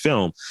tragedy of the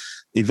film.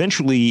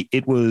 Eventually,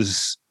 it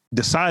was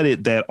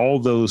decided that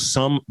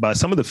by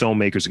some of the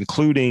filmmakers,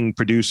 including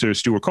producer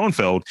Stuart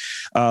Kornfeld,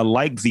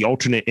 liked the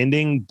alternate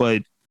ending,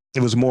 but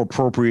it was more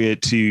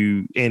appropriate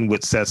to end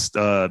with Seth's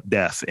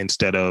death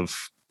instead of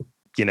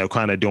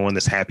kind of doing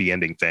this happy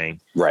ending thing.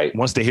 Right.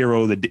 Once the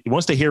hero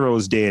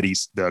is dead,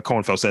 the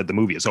Kornfeld said the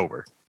movie is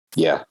over.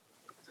 Yeah.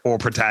 or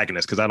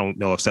protagonist, because I don't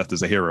know if Seth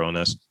is a hero in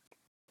this.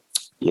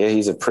 Yeah,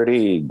 he's a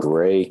pretty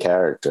gray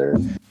character.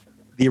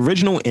 The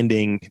original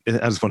ending, I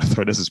just want to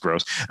throw this is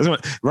gross.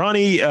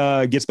 Ronnie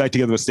gets back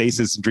together with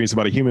Stasis and dreams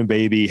about a human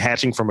baby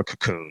hatching from a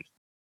cocoon.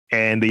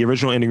 And the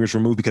original ending was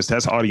removed because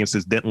test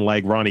audiences didn't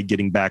like Ronnie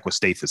getting back with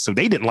Stasis. So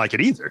they didn't like it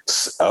either.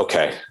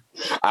 Okay.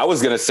 I was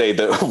going to say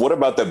that. What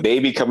about the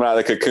baby coming out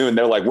of the cocoon?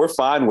 They're like, we're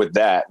fine with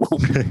that.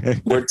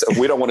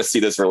 We don't want to see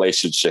this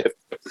relationship.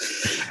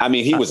 I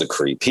mean, he was a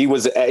creep.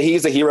 He's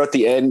a hero at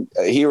the end.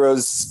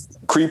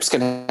 Creeps can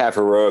have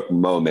heroic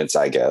moments,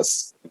 I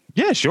guess.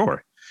 Yeah,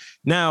 sure.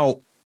 Now,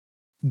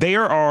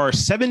 there are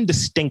 7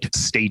 distinct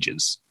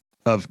stages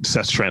of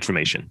Seth's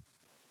transformation.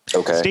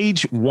 Okay.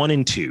 Stage 1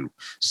 and 2,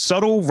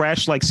 subtle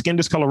rash-like skin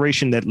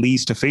discoloration that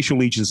leads to facial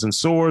lesions and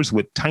sores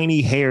with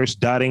tiny hairs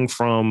dotting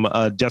from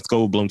Jeff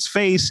Goldblum's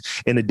face,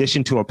 in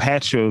addition to a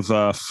patch of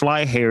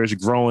fly hairs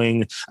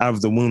growing out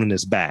of the wound in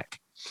his back.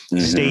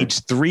 Mm-hmm.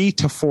 Stage 3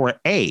 to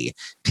 4A,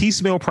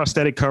 piecemeal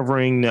prosthetic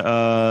covering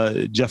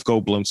Jeff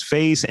Goldblum's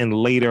face and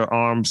later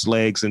arms,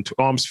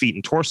 feet,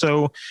 and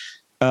torso.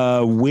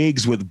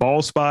 Wigs with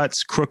bald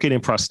spots, crooked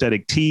and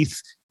prosthetic teeth,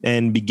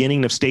 and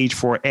beginning of stage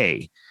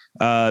 4A.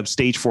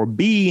 Stage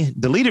 4B,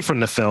 deleted from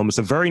the film, is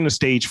the very end of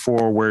stage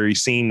 4 where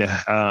he's seen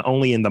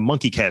only in the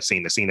monkey cat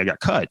scene, the scene that got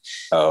cut,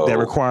 that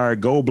required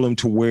Goldblum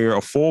to wear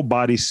a full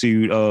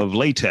bodysuit of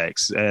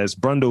latex as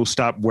Brundle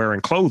stopped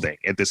wearing clothing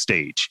at this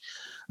stage.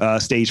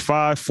 Stage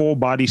 5, full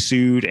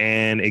bodysuit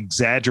and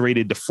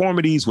exaggerated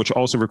deformities, which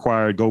also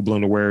required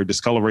Goldblum to wear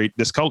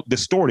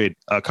distorted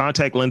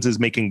contact lenses,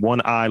 making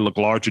one eye look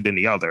larger than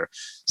the other.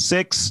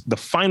 6, the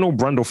final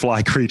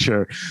Brundlefly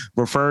creature,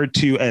 referred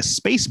to as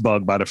Space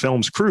Bug by the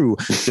film's crew,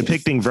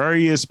 depicting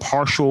various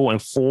partial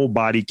and full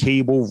body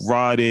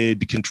rod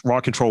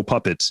control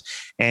puppets.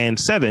 And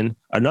 7,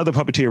 another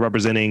puppeteer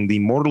representing the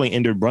mortally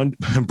injured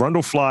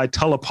Brundlefly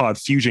telepod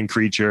fusion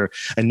creature,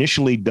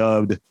 initially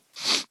dubbed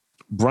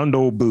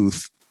Brundle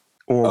Booth,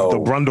 or the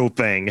Brundle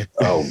thing.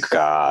 Oh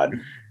God,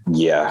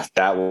 yeah,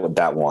 that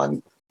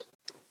one.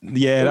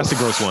 Yeah, that's the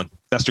gross one.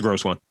 That's the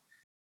gross one.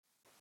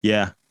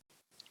 Yeah.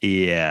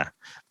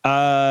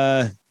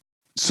 So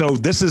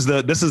this is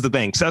the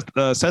thing.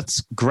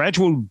 Seth's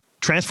gradual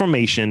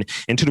transformation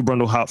into the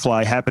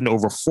Brundlefly happened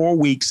over 4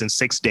 weeks and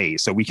 6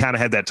 days. So we kind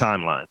of had that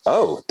timeline.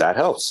 Oh, that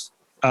helps.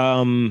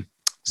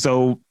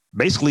 So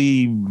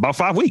basically about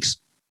 5 weeks.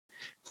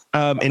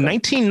 In the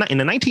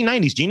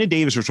 1990s, Gina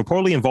Davis was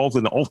reportedly involved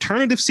in an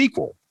alternative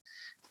sequel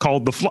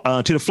called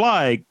To the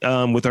Fly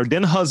with her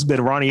then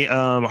husband, Rennie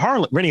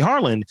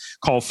Harlan,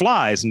 called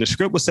Flies. And the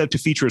script was set to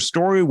feature a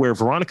story where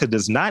Veronica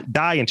does not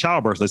die in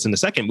childbirth, as in the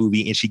second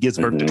movie, and she gives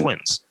birth to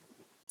twins.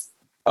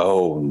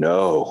 Oh,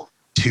 no.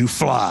 2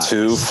 flies.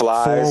 2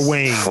 flies. 4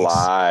 wings.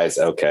 Flies.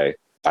 Okay.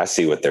 I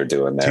see what they're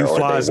doing there. 2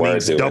 flies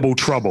means double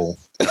trouble.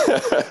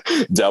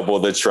 Double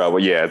the trouble.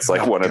 Yeah, it's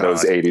like one of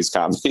those 80s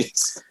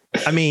comedies.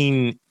 I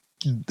mean,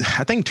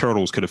 I think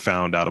Turtles could have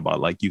found out about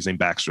like using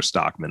Baxter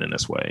Stockman in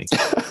this way.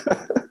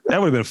 That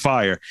would have been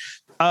fire.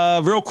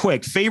 Real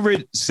quick,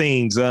 favorite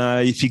scenes.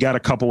 If you got a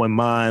couple in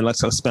mind, let's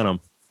spin them.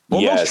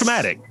 Well, most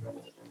traumatic.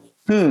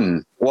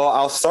 Well,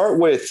 I'll start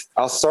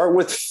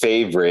with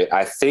favorite.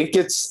 I think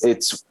it's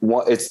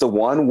the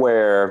one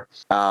where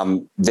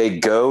they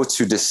go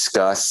to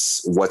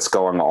discuss what's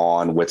going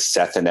on with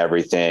Seth and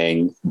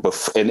everything,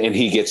 and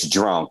he gets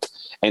drunk.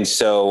 And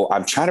so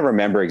I'm trying to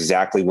remember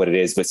exactly what it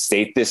is, but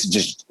Stathis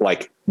just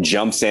like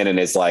jumps in and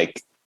is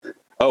like,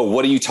 oh,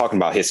 what are you talking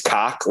about? His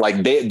cock?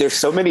 Like there's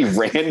so many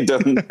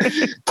random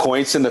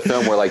points in the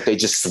film where like they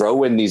just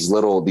throw in these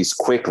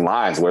quick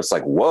lines where it's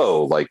like,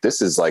 whoa, like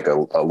this is like a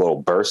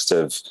little burst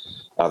of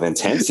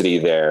intensity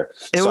there.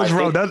 It was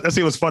real. That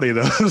scene was funny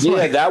though.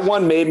 Yeah, that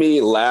one made me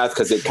laugh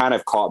because it kind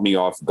of caught me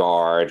off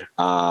guard.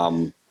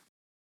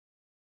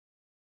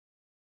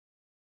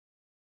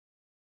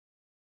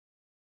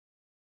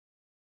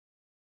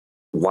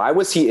 Why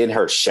was he in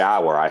her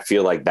shower? I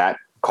feel like that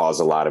caused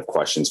a lot of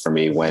questions for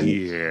me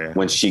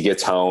when she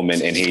gets home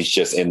and he's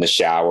just in the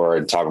shower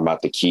and talking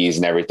about the keys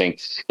and everything.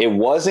 It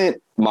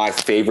wasn't my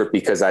favorite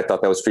because I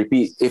thought that was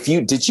creepy.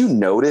 Did you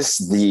notice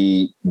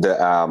the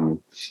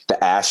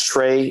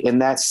ashtray in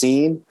that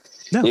scene?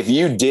 No. If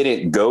you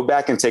didn't, go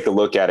back and take a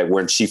look at it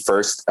when she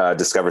first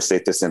discovers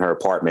Stathis in her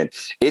apartment.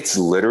 It's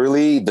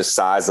literally the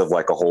size of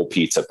like a whole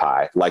pizza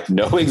pie. Like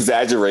no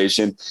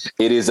exaggeration.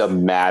 It is a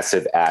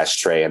massive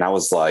ashtray. And I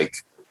was like,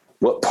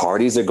 what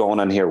parties are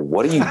going on here?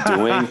 What are you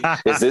doing?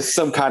 Is this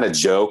some kind of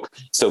joke?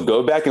 So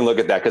go back and look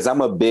at that because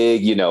I'm a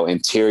big,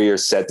 interior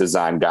set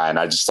design guy. And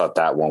I just thought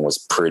that one was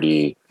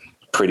pretty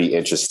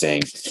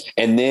interesting.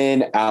 And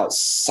then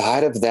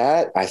outside of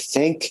that, I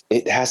think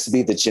it has to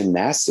be the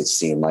gymnastics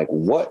scene. Like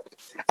what?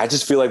 I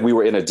just feel like we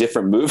were in a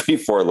different movie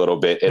for a little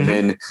bit and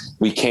then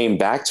we came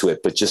back to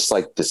it, but just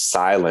like the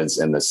silence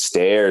and the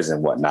stairs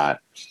and whatnot,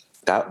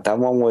 that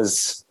one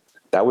was,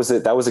 that was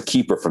a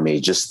keeper for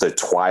me. Just the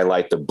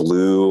twilight, the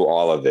blue,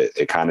 all of it.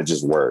 It kind of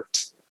just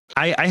worked.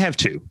 I have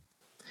 2.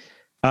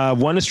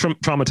 One is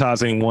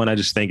traumatizing. One, I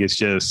just think it's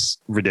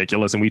just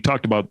ridiculous. And we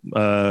talked about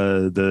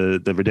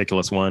the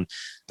ridiculous one.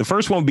 The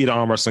first one would be the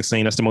arm wrestling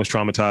scene. That's the most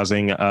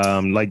traumatizing.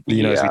 As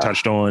we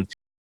touched on.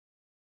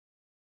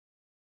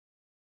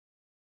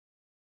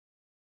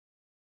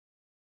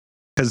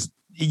 Because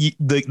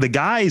the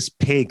guy's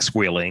pig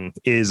squealing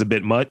is a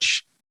bit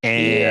much.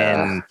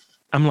 And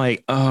I'm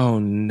like, oh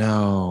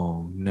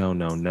no.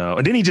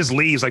 And then he just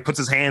leaves, like puts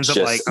his hands up,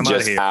 like, I'm out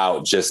of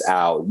here. Just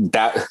out.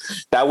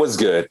 That was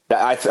good.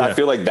 I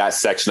feel like that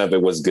section of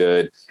it was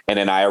good. And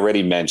then I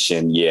already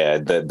mentioned,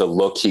 the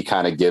look he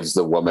kind of gives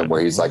the woman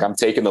where he's like, I'm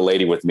taking the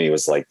lady with me. It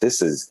was like,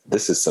 this is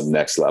some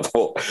next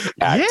level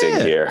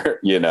acting here,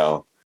 you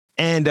know?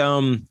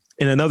 And,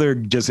 in another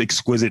just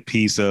exquisite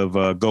piece of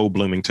Gold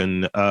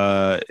Bloomington,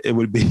 it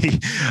would be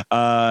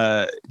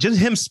just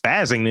him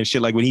spazzing and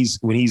shit. Like when he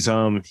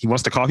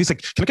wants to cough, he's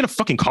like, "Can I get a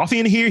fucking coffee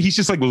in here?" He's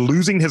just like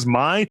losing his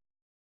mind.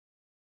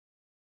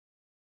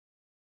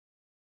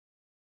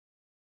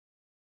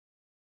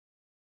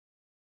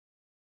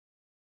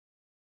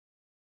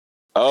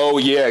 Oh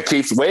yeah,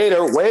 Keith. Wait.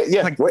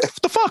 Yeah, like, what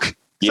the fuck?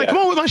 It's like, come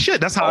on with my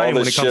shit. That's how I am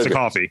when it comes to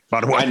coffee,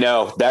 by the way. I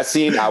know. That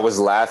scene, I was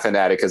laughing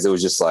at it because it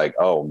was just like,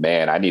 oh,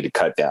 man, I need to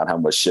cut down how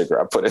much sugar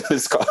I put in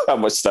this how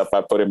much stuff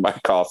I put in my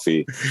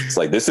coffee. It's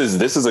like, this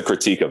is a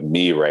critique of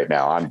me right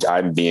now.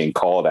 I'm being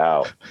called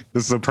out.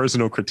 This is a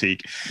personal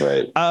critique.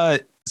 Right.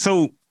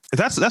 So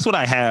that's what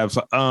I have.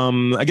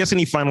 I guess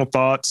any final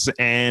thoughts?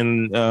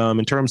 And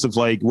in terms of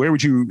like, where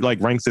would you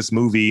like rank this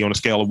movie on a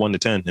scale of 1 to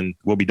 10? And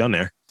we'll be done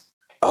there.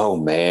 Oh,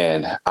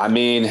 man. I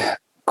mean,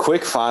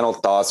 quick final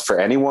thoughts for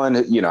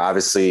anyone, you know,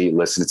 obviously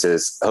listening to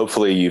this.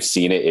 Hopefully you've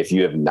seen it. If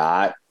you have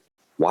not,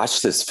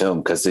 watch this film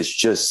because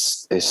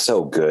it's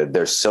so good.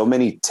 There's so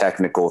many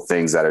technical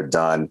things that are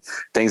done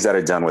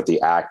with the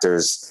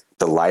actors,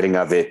 the lighting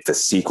of it, the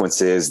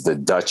sequences, the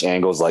Dutch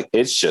angles. Like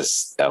it's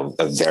just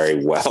a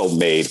very well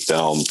made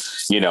film,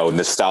 you know,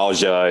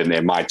 nostalgia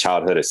and my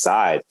childhood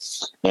aside.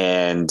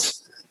 And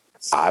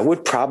I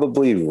would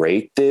probably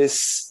rate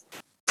this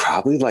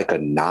probably like a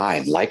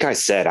 9. Like I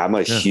said, I'm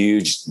a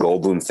huge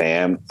Goldblum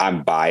fan.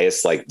 I'm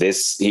biased like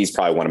this. He's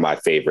probably one of my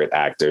favorite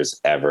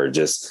actors ever.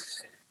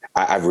 Just,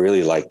 I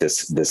really like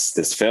this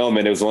film.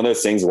 And it was one of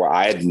those things where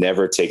I had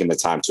never taken the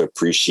time to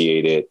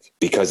appreciate it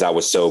because I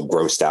was so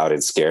grossed out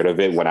and scared of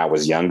it when I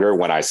was younger,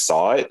 when I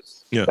saw it,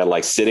 that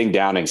like sitting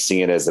down and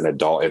seeing it as an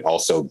adult and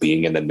also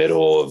being in the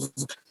middle of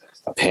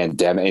a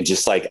pandemic and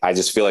just like, I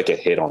just feel like it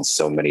hit on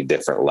so many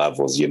different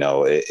levels. You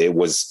know, it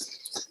was,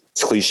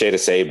 it's cliche to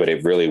say, but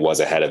it really was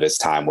ahead of its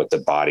time with the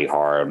body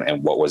horror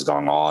and what was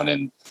going on.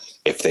 And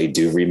if they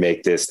do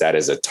remake this, that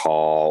is a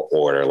tall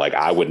order. Like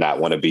I would not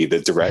want to be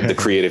the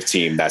creative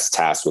team that's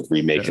tasked with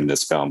remaking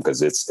this film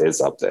because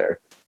it's up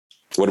there.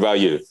 What about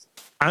you?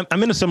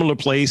 I'm in a similar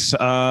place. You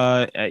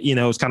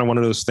know, it's kind of one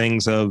of those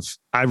things of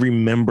I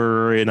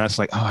remember and I was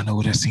like, oh, I know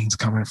where that scene's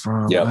coming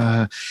from.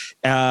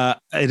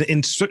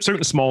 In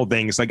certain small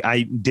things, like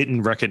I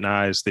didn't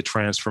recognize the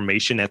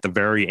transformation at the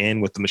very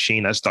end with the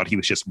machine. I just thought he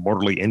was just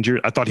mortally injured.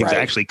 I thought he was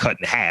actually cut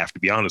in half, to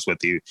be honest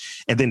with you.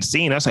 And then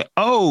seeing, I was like,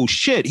 oh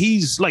shit,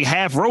 he's like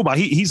half robot.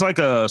 He's like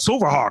a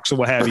Silverhawks or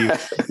what have you.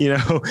 You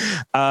know,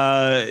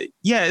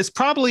 it's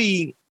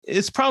probably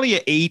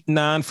an 8,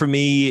 9 for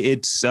me.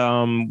 It's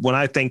when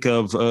I think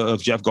of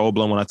Jeff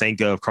Goldblum, when I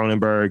think of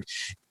Cronenberg,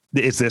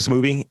 it's this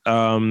movie.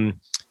 And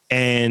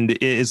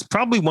it's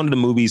probably one of the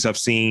movies I've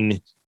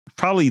seen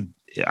probably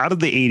out of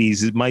the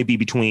 80s. It might be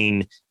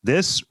between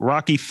this,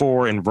 Rocky IV,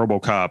 and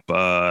RoboCop.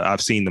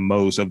 I've seen the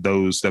most of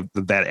those of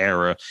that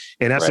era,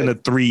 and that's in a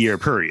 3-year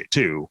period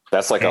too.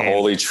 That's like a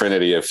holy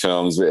trinity of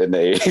films in the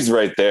 80s,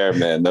 right there,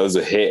 man. Those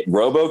are hit.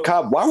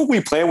 RoboCop. Why were we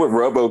playing with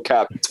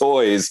RoboCop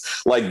toys?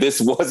 Like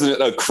this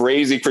wasn't a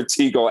crazy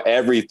critique on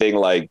everything.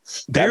 Like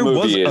there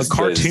was a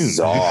cartoon.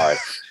 Bizarre.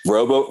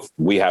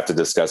 We have to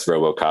discuss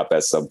RoboCop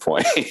at some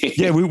point.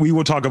 Yeah, we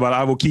will talk about it.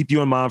 I will keep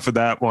you in mind for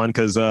that one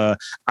because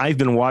I've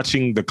been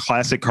watching the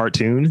classic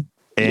cartoon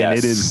and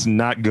it is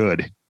not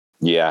good.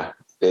 Yeah.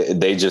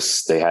 They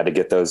had to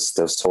get those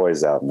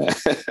toys out, man.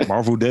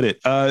 Marvel did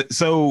it.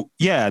 So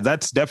yeah,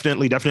 that's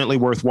definitely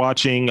worth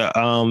watching.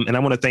 And I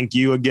want to thank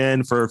you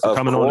again for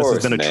coming on. This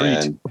has been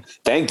a treat.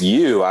 Thank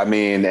you. I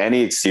mean,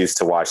 any excuse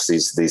to watch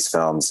these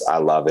films, I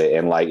love it.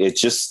 And like,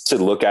 it's just to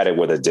look at it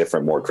with a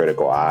different, more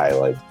critical eye.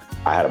 Like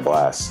I had a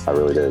blast. I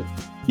really did.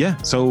 Yeah.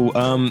 So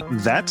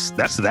that's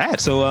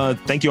that. So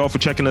thank you all for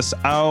checking us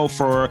out.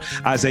 For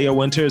Isaiah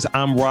Winters,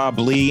 I'm Rob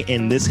Lee,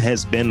 and this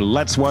has been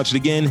Let's Watch It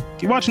Again.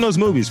 Keep watching those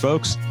movies,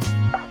 folks.